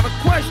 Now the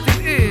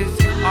question is,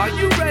 are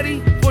you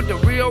ready for the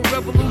real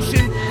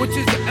revolution, which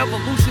is the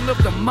evolution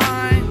of the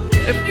mind?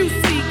 If you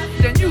seek,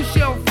 then you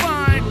shall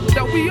find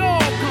that we all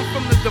come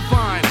from the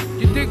divine.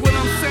 You dig what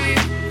I'm saying?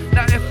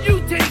 Now if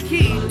you take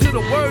heed to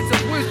the words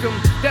of wisdom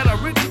that are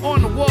written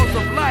on the walls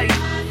of life,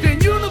 then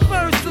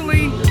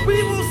universally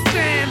we will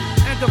stand,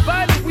 and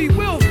divided we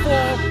will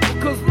fall,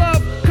 because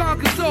love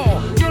conquers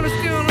all. You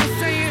understand what I'm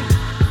saying?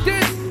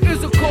 This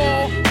is a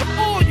call for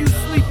all you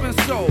sleeping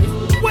souls.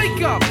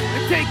 Wake up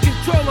and take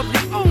control of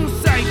your own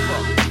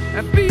cipher,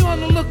 and be on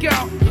the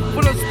lookout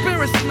for the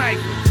spirit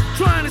snipers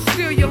trying to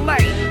steal your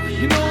light.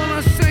 You know what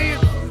I'm saying?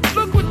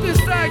 Look within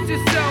inside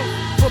yourself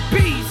for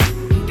peace.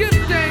 Give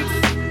thanks,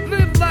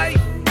 live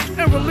life,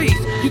 and release.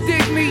 You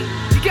dig me?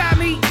 You got me?